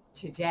about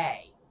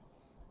today,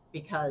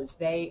 because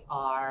they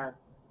are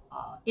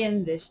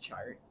in this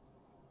chart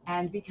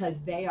and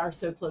because they are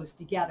so close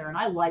together. And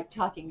I like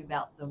talking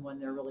about them when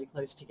they're really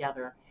close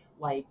together,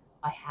 like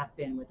I have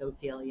been with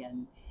Ophelia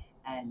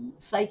and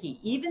Psyche,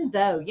 even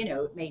though, you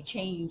know, it may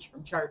change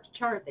from chart to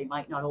chart. They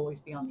might not always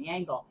be on the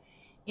angle.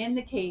 In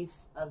the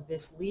case of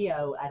this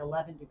Leo at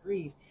 11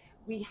 degrees,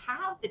 we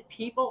have that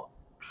people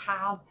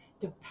have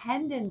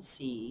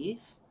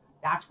dependencies.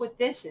 That's what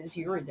this is,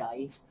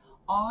 Eurydice,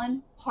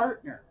 on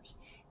partners.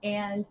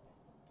 And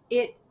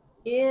it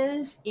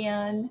is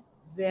in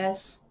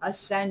this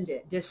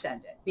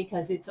descendant,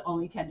 because it's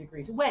only 10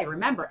 degrees away.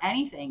 Remember,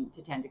 anything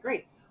to 10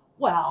 degrees.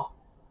 Well,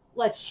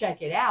 let's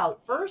check it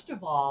out. First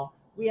of all,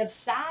 we have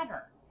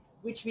Saturn,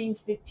 which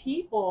means that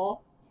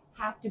people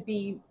have to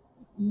be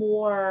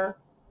more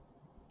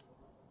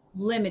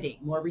limiting,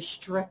 more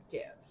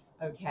restrictive,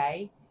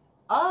 okay,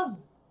 of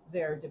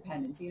their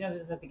dependency. You know,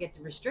 as they get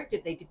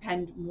restricted, they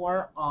depend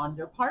more on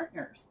their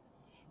partners.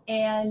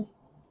 And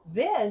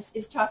this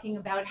is talking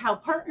about how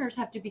partners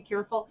have to be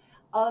careful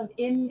of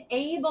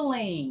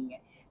enabling,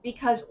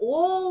 because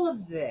all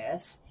of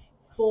this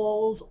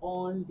falls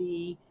on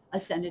the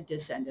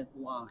ascendant-descendant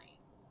line.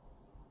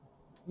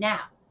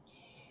 Now,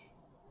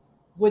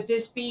 would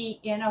this be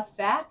in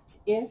effect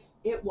if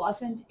it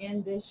wasn't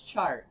in this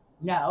chart?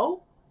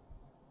 No.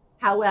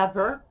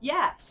 However,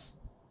 yes.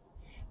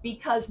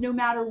 Because no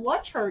matter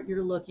what chart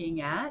you're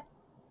looking at,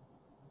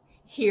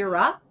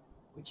 Hera,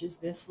 which is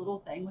this little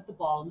thing with the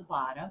ball in the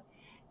bottom,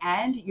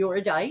 and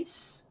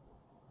Eurydice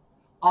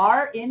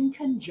are in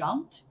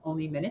conjunct,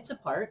 only minutes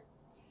apart,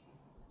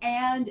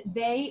 and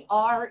they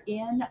are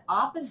in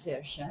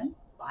opposition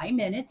by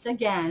minutes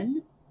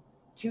again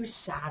to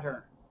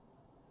Saturn.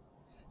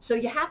 So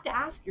you have to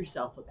ask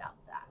yourself about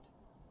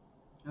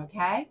that,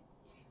 okay?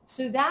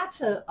 So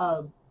that's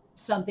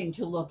something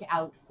to look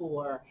out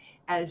for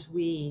as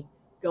we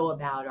go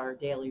about our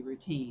daily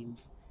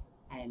routines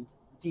and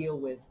deal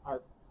with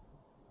our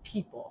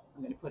people.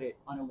 I'm going to put it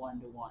on a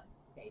one-to-one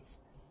basis,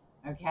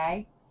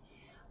 okay?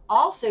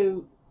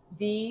 Also,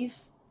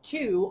 these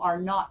two are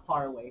not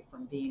far away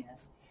from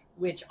Venus,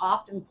 which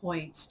often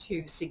points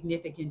to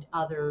significant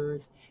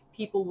others,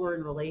 people we're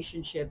in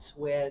relationships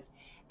with,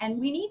 and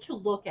we need to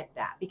look at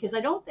that because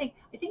I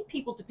think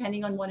people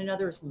depending on one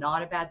another is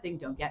not a bad thing,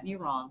 don't get me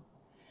wrong,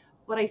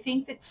 but I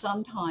think that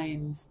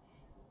sometimes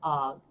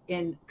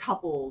in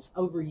couples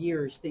over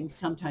years, things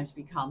sometimes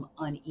become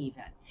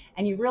uneven,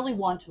 and you really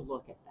want to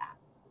look at that.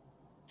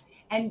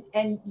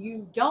 And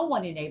you don't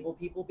want to enable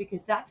people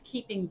because that's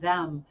keeping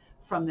them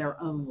from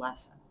their own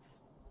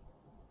lessons.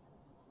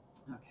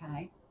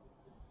 Okay?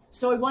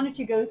 So I wanted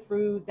to go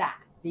through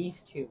that,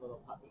 these two little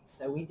puppies.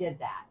 So we did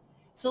that.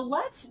 So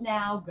let's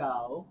now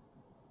go,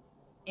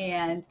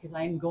 and because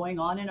I'm going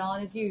on and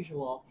on as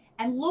usual,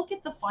 and look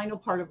at the final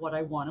part of what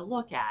I want to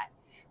look at,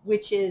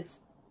 which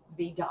is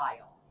the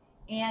dial.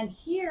 And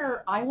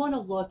here I want to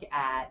look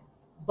at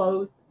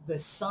both the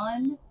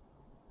sun,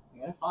 I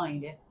got to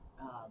find it,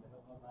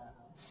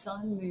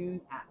 sun,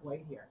 moon,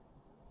 right here.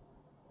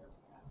 There we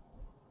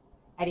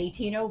go. At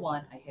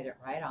 1801, I hit it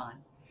right on.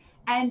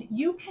 And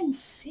you can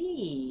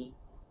see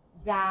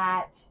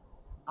that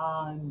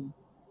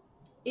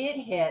it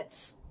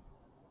hits,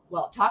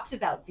 well, it talks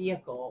about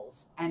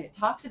vehicles, and it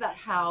talks about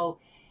how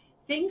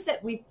things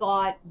that we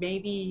thought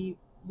maybe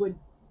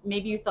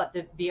you thought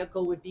the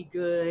vehicle would be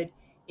good,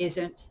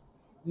 isn't.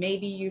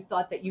 Maybe you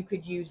thought that you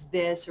could use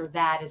this or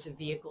that as a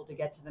vehicle to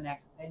get to the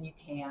next, and you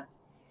can't.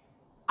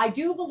 I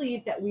do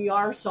believe that we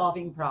are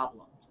solving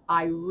problems.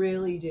 I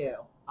really do.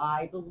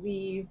 I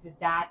believe that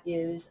that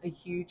is a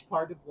huge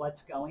part of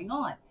what's going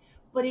on.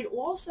 But it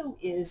also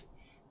is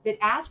that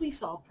as we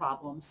solve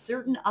problems,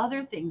 certain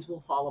other things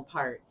will fall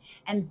apart.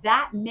 And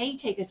that may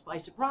take us by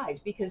surprise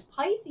because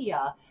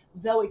Pythia,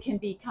 though it can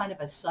be kind of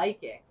a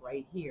psychic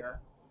right here,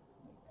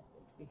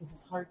 it's because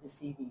it's hard to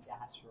see these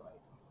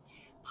asteroids.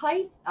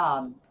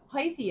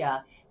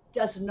 Pythia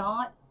does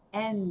not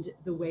end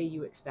the way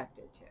you expect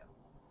it to.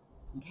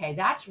 Okay,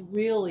 that's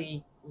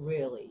really,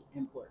 really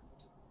important.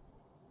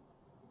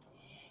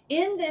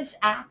 In this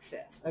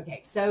axis,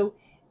 okay, so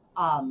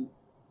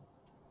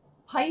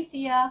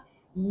Pythia,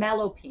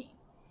 Melopene,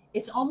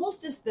 it's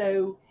almost as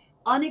though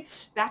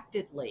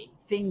unexpectedly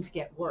things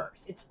get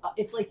worse.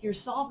 It's like you're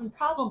solving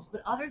problems,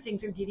 but other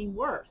things are getting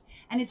worse.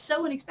 And it's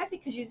so unexpected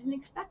because you didn't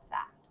expect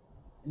that.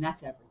 And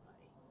that's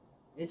everybody.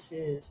 This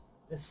is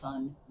the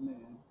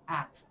sun-moon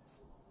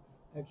axis,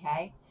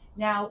 okay?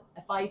 Now,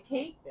 if I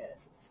take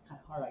this, it's kind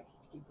of hard, I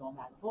keep going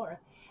back and forth,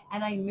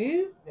 and I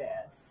move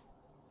this,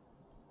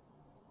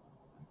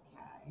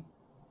 okay,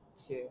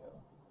 to,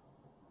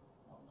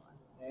 hold on,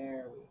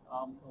 there we go,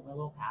 I'm a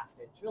little past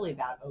it. It's really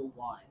about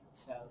 01,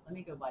 so let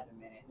me go by the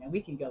minute. Now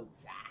we can go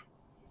exact,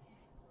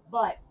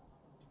 but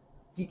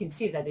you can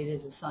see that it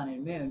is a sun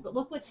and moon, but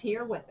look what's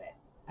here with it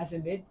as a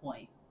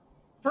midpoint.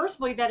 First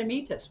of all, you've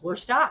Admetus. We're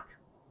stuck.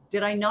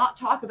 Did I not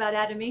talk about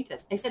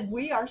Admetus? I said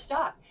we are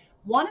stuck.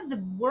 One of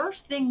the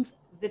worst things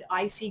that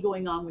I see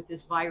going on with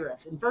this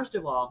virus, and first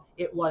of all,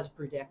 it was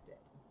predicted.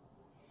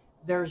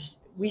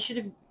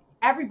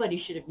 Everybody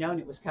should have known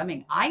it was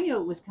coming. I knew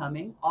it was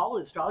coming. All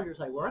the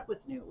astrologers I work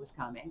with knew it was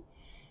coming.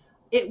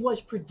 It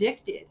was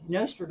predicted.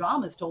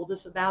 Nostradamus told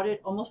us about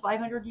it almost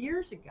 500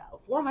 years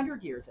ago,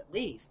 400 years at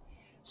least.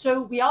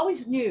 So we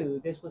always knew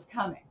this was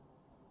coming.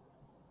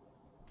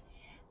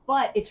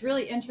 But it's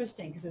really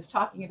interesting because it's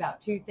talking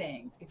about two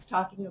things. It's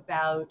talking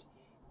about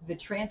the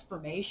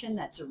transformation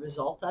that's a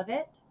result of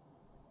it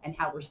and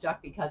how we're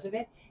stuck because of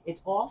it.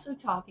 It's also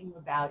talking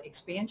about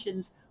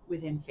expansions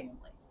within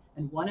families.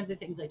 And one of the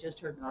things I just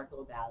heard an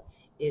article about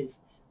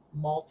is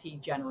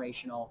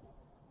multi-generational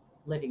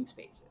living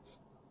spaces,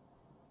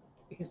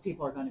 because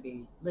people are going to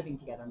be living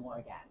together more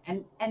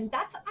again. And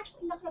that's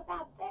actually not a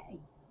bad thing.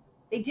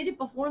 They did it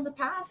before in the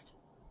past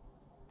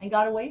and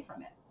got away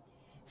from it.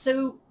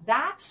 So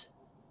that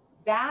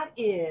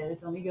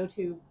is, let me go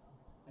to,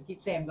 I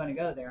keep saying I'm going to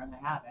go there and I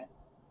haven't.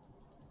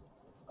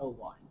 It's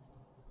 01.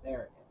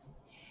 There it is.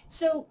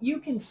 So you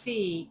can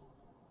see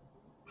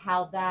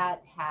how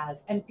that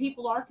has, and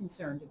people are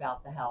concerned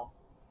about the health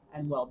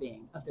and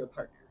well-being of their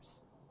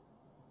partners.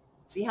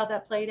 See how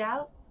that played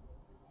out?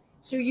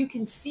 So you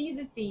can see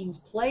the themes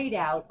played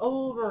out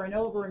over and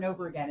over and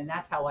over again, and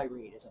that's how I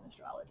read as an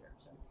astrologer.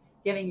 So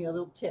giving you a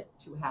little tip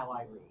to how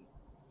I read.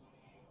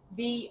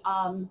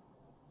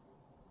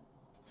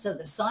 So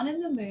the sun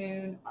and the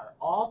moon are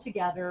all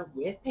together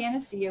with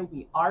Panacea.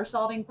 We are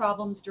solving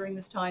problems during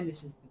this time.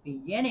 This is the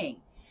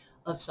beginning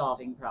of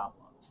solving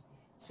problems.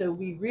 So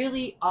we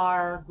really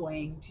are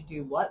going to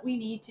do what we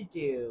need to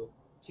do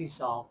to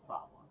solve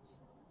problems.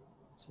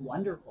 It's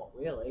wonderful,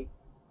 really.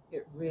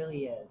 It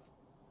really is.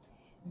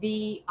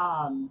 The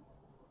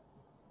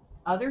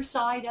other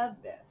side of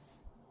this,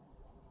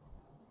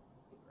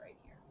 right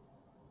here,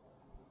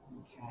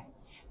 okay,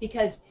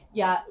 because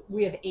yeah,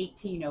 we have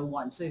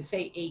 1801. So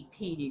say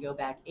 18, you go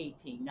back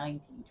 18,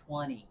 19,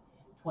 20,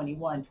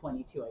 21,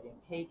 22. I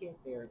didn't take it.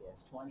 There it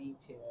is,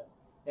 22.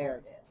 There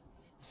it is.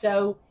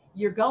 So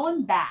you're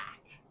going back,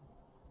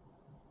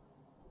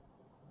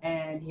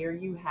 and here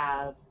you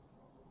have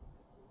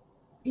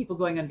people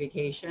going on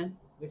vacation,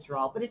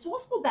 withdrawal, but it's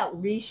also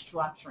about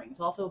restructuring. It's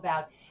also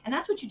about, and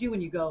that's what you do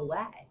when you go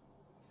away.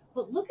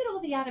 But look at all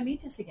the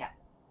Adamitas again.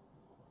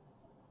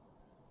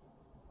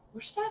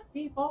 We're stuck,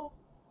 people.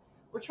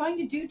 We're trying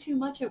to do too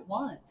much at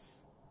once.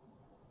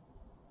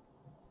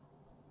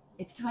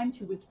 It's time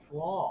to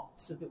withdraw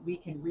so that we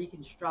can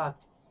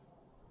reconstruct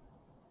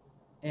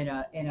in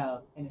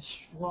a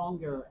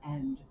stronger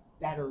and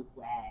better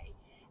way.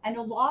 And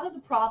a lot of the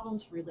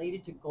problems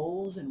related to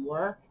goals and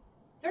work,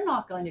 they're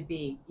not going to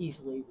be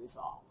easily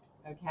resolved,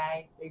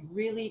 okay? They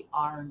really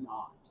are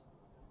not.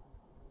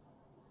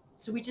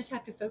 So we just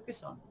have to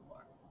focus on them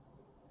more.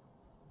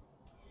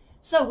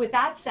 So with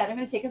that said, I'm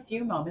going to take a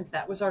few moments.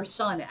 That was our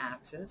sun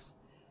axis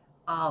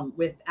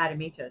with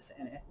Adamitas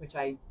in it, which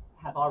I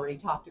have already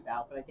talked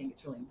about, but I think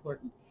it's really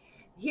important.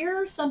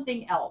 Here's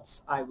something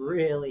else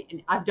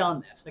and I've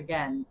done this.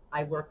 Again,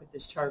 I work with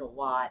this chart a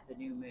lot, the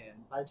new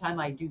moon. By the time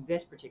I do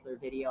this particular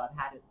video, I've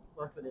had it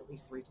worked with at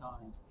least 3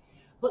 times.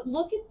 But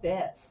look at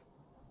this.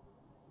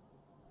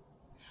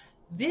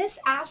 This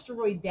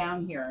asteroid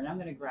down here, and I'm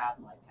going to grab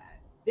my pen.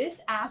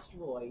 This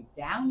asteroid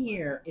down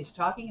here is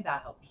talking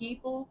about how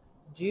people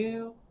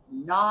do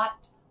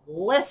not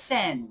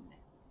listen.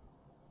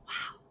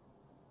 Wow.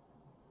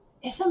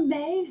 It's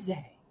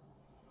amazing.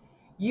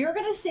 You're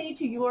going to say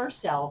to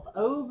yourself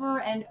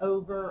over and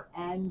over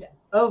and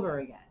over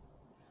again,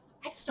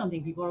 I just don't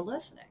think people are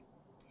listening.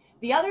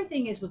 The other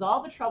thing is, with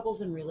all the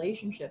troubles in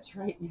relationships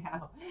right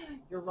now,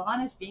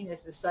 Uranus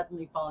Venus is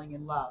suddenly falling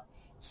in love.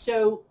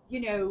 So,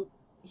 you know,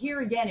 here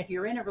again, if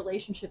you're in a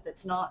relationship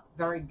that's not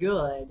very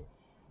good,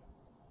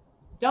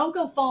 don't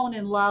go falling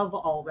in love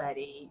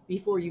already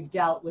before you've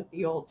dealt with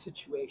the old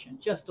situation.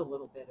 Just a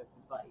little bit of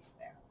advice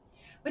there.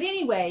 But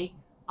anyway,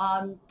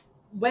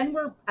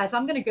 as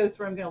I'm going to go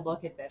through, I'm going to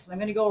look at this, and I'm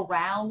going to go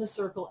around the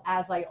circle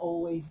as I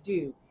always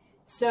do.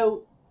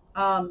 So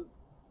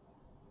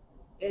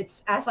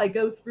it's as I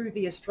go through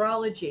the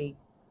astrology,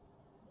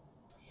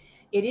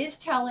 it is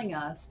telling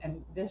us,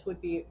 and this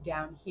would be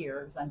down here,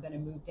 because I'm going to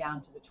move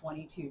down to the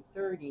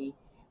 2230,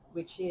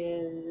 which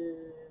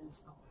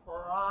is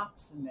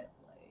approximately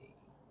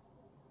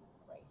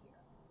right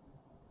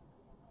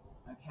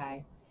here.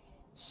 Okay,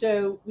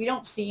 so we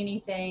don't see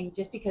anything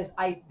just because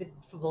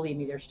believe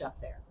me, there's stuff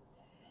there.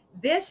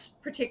 This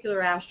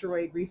particular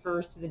asteroid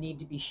refers to the need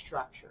to be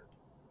structured,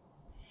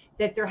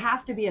 that there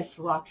has to be a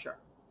structure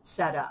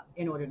set up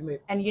in order to move.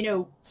 And you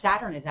know,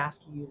 Saturn is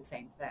asking you the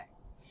same thing.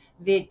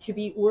 That to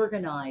be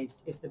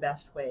organized is the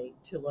best way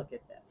to look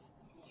at this.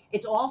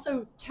 It's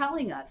also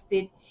telling us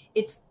that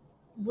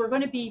we're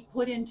going to be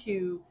put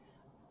into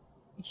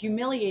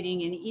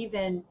humiliating and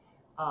even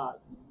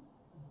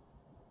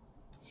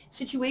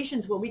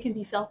situations where we can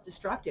be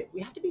self-destructive.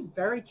 We have to be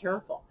very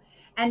careful.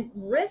 And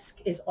risk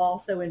is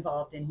also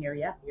involved in here.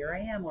 Yep, here I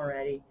am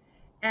already.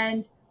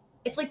 And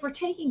it's like we're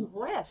taking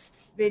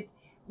risks that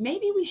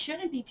maybe we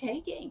shouldn't be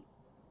taking.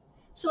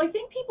 So I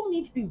think people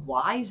need to be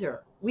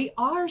wiser. We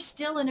are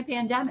still in a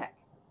pandemic.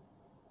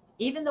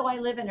 Even though I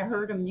live in a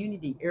herd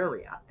immunity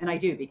area, and I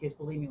do, because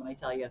believe me when I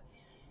tell you,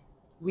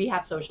 we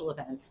have social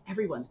events,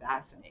 everyone's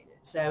vaccinated.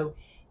 So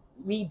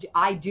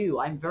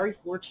I'm very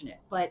fortunate,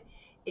 but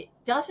it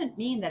doesn't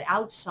mean that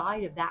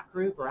outside of that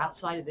group or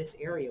outside of this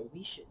area,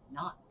 we should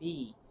not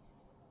be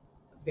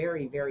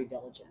very, very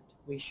vigilant.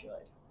 We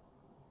should.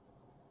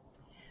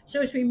 So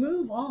as we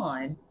move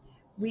on,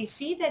 we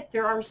see that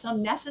there are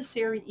some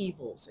necessary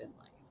evils in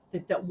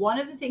life. That one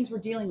of the things we're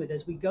dealing with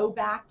as we go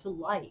back to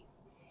life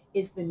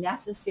is the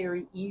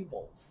necessary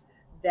evils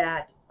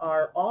that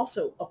are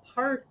also a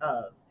part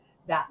of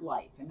that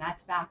life. And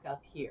that's back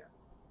up here.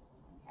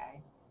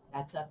 Okay?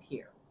 That's up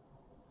here.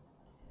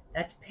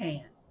 That's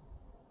Pan.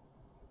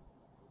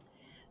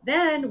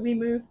 Then we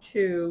move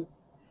to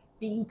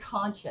being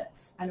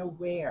conscious and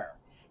aware.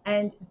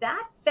 And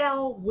that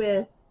fell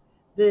with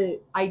the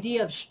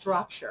idea of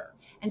structure.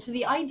 And so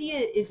the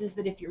idea is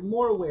that if you're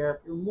more aware,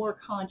 if you're more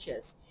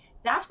conscious,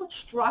 that's what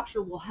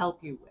structure will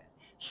help you with.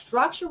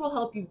 Structure will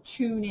help you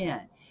tune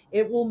in.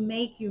 It will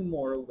make you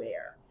more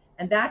aware.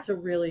 And that's a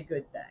really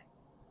good thing.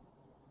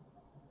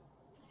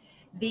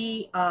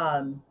 The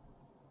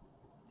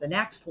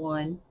next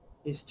one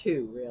is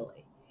 2,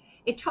 really.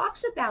 It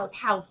talks about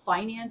how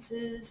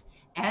finances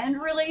and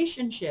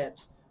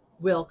relationships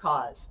will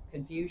cause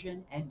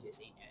confusion and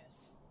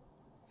dizziness.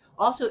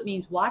 Also, it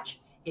means watch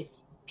if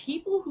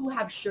people who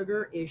have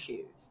sugar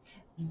issues,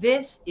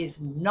 this is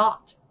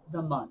not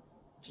the month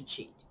to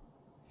cheat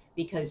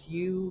because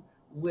you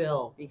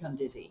will become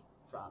dizzy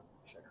from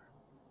sugar.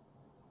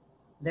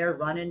 They're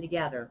running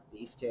together,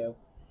 these two.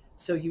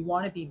 So you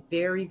want to be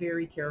very,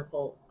 very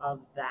careful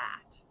of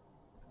that.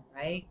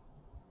 right?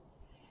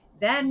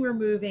 Then we're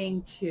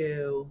moving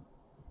to,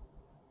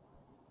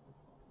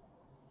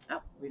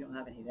 oh, we don't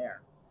have any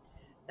there.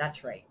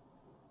 That's right.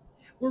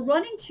 We're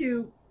running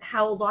to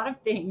how a lot of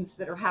things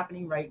that are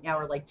happening right now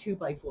are like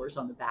 2x4s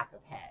on the back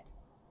of head.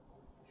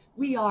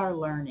 We are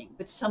learning,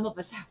 but some of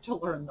us have to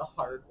learn the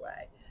hard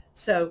way.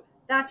 So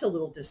that's a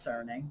little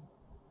discerning.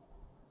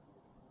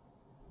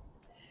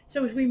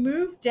 So as we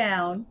move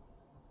down,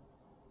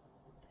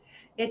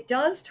 it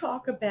does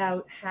talk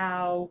about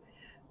how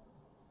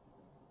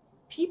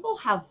people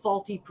have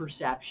faulty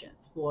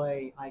perceptions.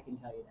 Boy, I can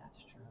tell you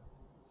that's true.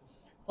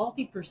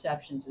 Faulty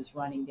perceptions is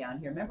running down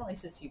here. Remember I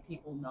said to you,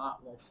 people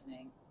not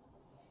listening.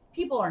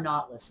 People are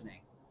not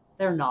listening.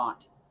 They're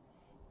not.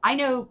 I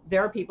know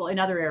there are people in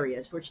other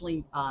areas.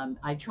 Fortunately, I'm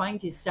trying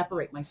to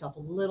separate myself a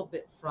little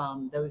bit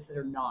from those that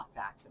are not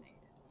vaccinated.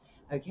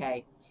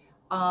 Okay.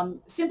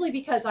 Simply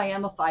because I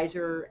am a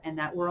Pfizer and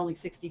that we're only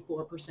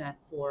 64%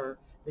 for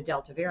the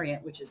Delta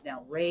variant, which is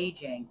now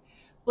raging.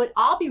 But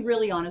I'll be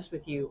really honest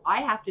with you.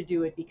 I have to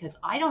do it because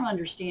I don't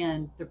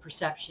understand the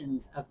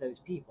perceptions of those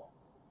people.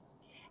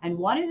 And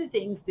one of the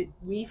things that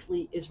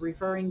Weasley is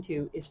referring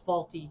to is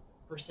faulty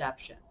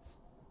perceptions.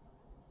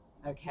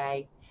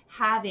 Okay.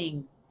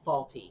 Having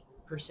faulty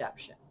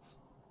perceptions.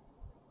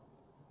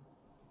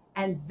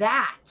 And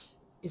that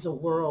is a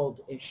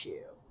world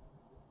issue.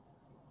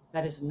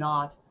 That is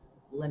not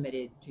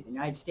limited to the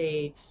United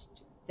States.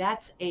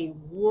 That's a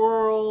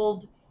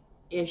world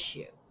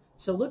issue.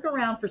 So look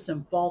around for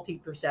some faulty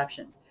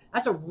perceptions.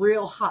 That's a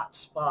real hot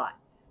spot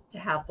to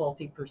have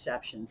faulty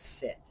perceptions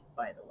sit,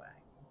 by the way.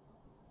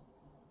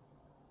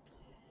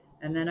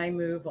 And then I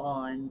move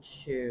on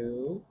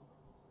to,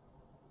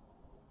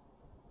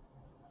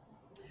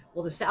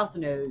 well, the South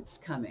Node's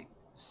coming.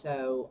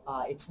 So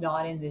it's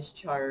not in this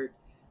chart,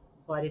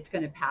 but it's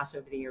going to pass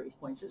over the Aries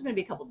points. There's going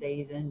to be a couple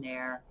days in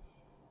there,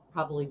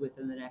 probably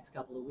within the next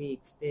couple of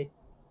weeks,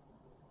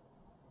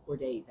 or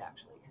days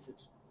actually, because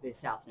it's the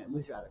South Node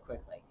moves rather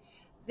quickly.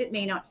 That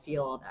may not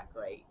feel all that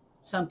great.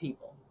 Some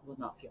people will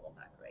not feel all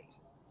that great.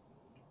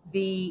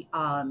 The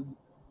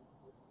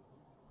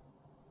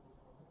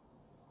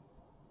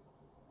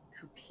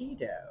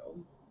Cupido,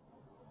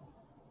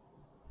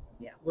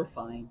 yeah, we're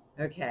fine.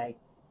 Okay.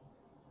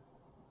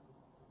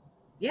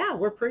 Yeah,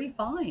 we're pretty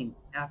fine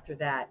after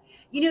that.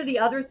 You know, the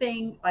other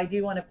thing I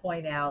do want to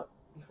point out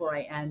before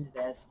I end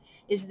this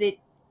is that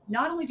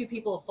not only do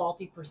people have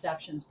faulty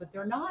perceptions, but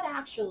they're not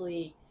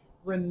actually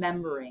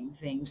remembering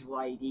things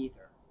right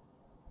either.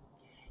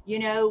 You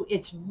know,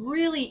 it's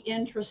really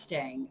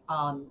interesting.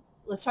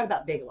 Let's talk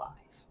about big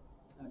lies.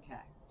 Okay.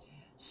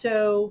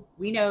 So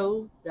we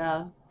know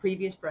the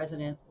previous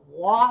president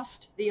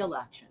lost the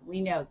election.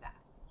 We know that.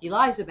 He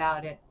lies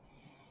about it.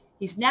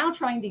 He's now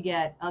trying to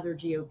get other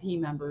GOP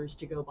members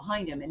to go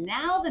behind him. And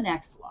now the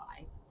next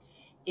lie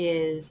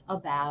is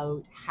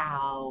about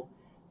how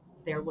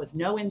there was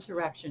no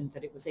insurrection,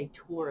 that it was a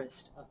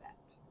tourist event.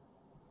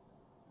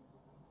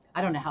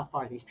 I don't know how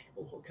far these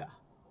people will go.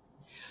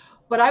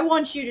 But I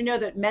want you to know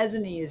that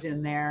Mezzanine is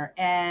in there,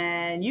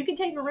 and you can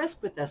take a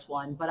risk with this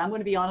one, but I'm going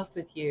to be honest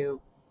with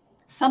you.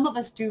 Some of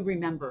us do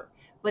remember,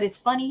 but it's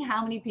funny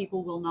how many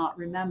people will not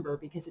remember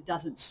because it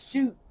doesn't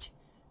suit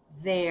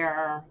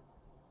their,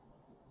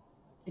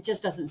 it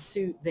just doesn't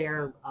suit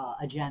their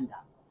agenda.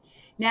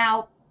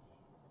 Now,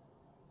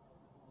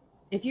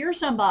 if you're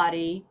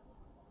somebody,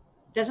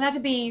 doesn't have to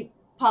be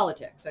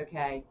politics,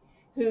 okay,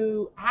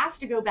 who has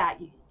to go back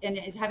and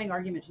is having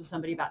arguments with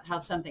somebody about how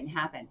something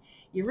happened,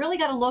 you really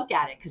got to look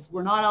at it because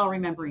we're not all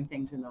remembering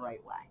things in the right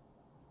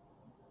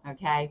way.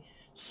 Okay,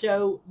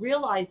 so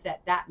realize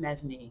that that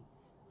Mezzanine,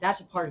 that's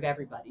a part of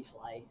everybody's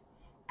life,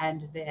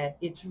 and that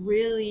it's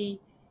really,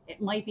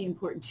 it might be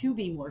important to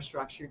be more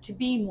structured, to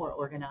be more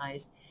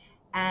organized,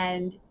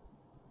 and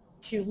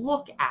to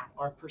look at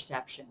our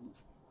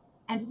perceptions.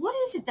 And what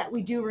is it that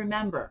we do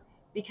remember?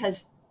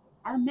 Because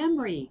our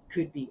memory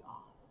could be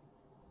off.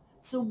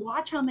 So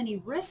watch how many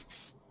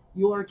risks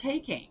you're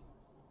taking,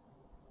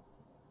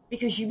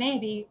 because you may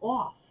be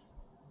off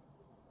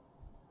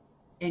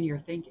in your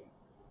thinking.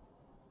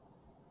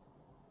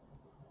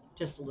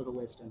 Just a little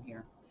wisdom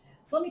here.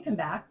 So let me come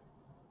back.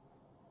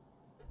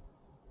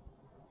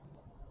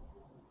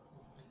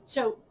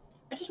 So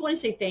I just want to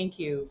say thank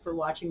you for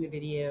watching the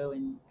video,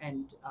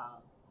 and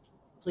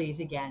please,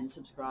 again,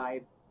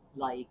 subscribe,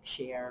 like,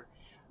 share.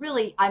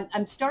 Really,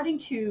 I'm starting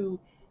to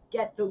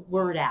get the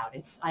word out.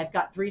 I've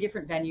got 3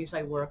 different venues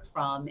I work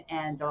from,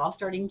 and they're all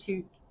starting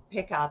to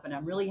pick up, and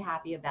I'm really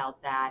happy about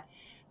that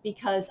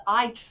because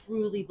I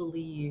truly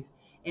believe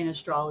in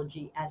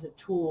astrology as a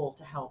tool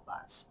to help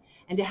us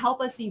and to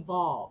help us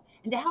evolve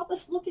and to help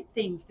us look at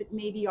things that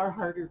maybe are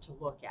harder to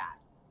look at,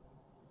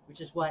 which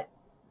is what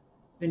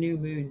the new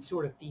moon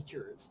sort of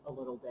features a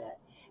little bit.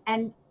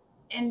 And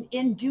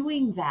in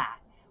doing that,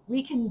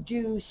 we can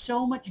do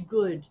so much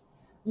good,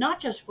 not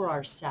just for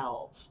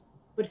ourselves,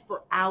 but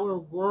for our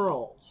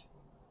world.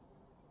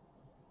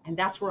 And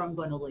that's where I'm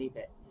going to leave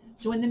it.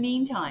 So in the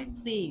meantime,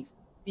 please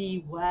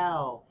be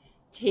well.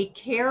 Take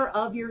care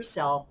of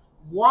yourself.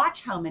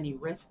 Watch how many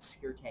risks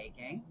you're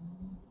taking.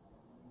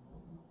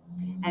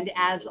 And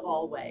as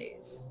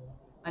always,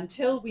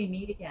 until we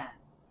meet again,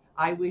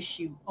 I wish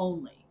you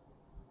only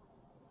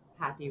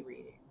happy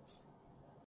readings.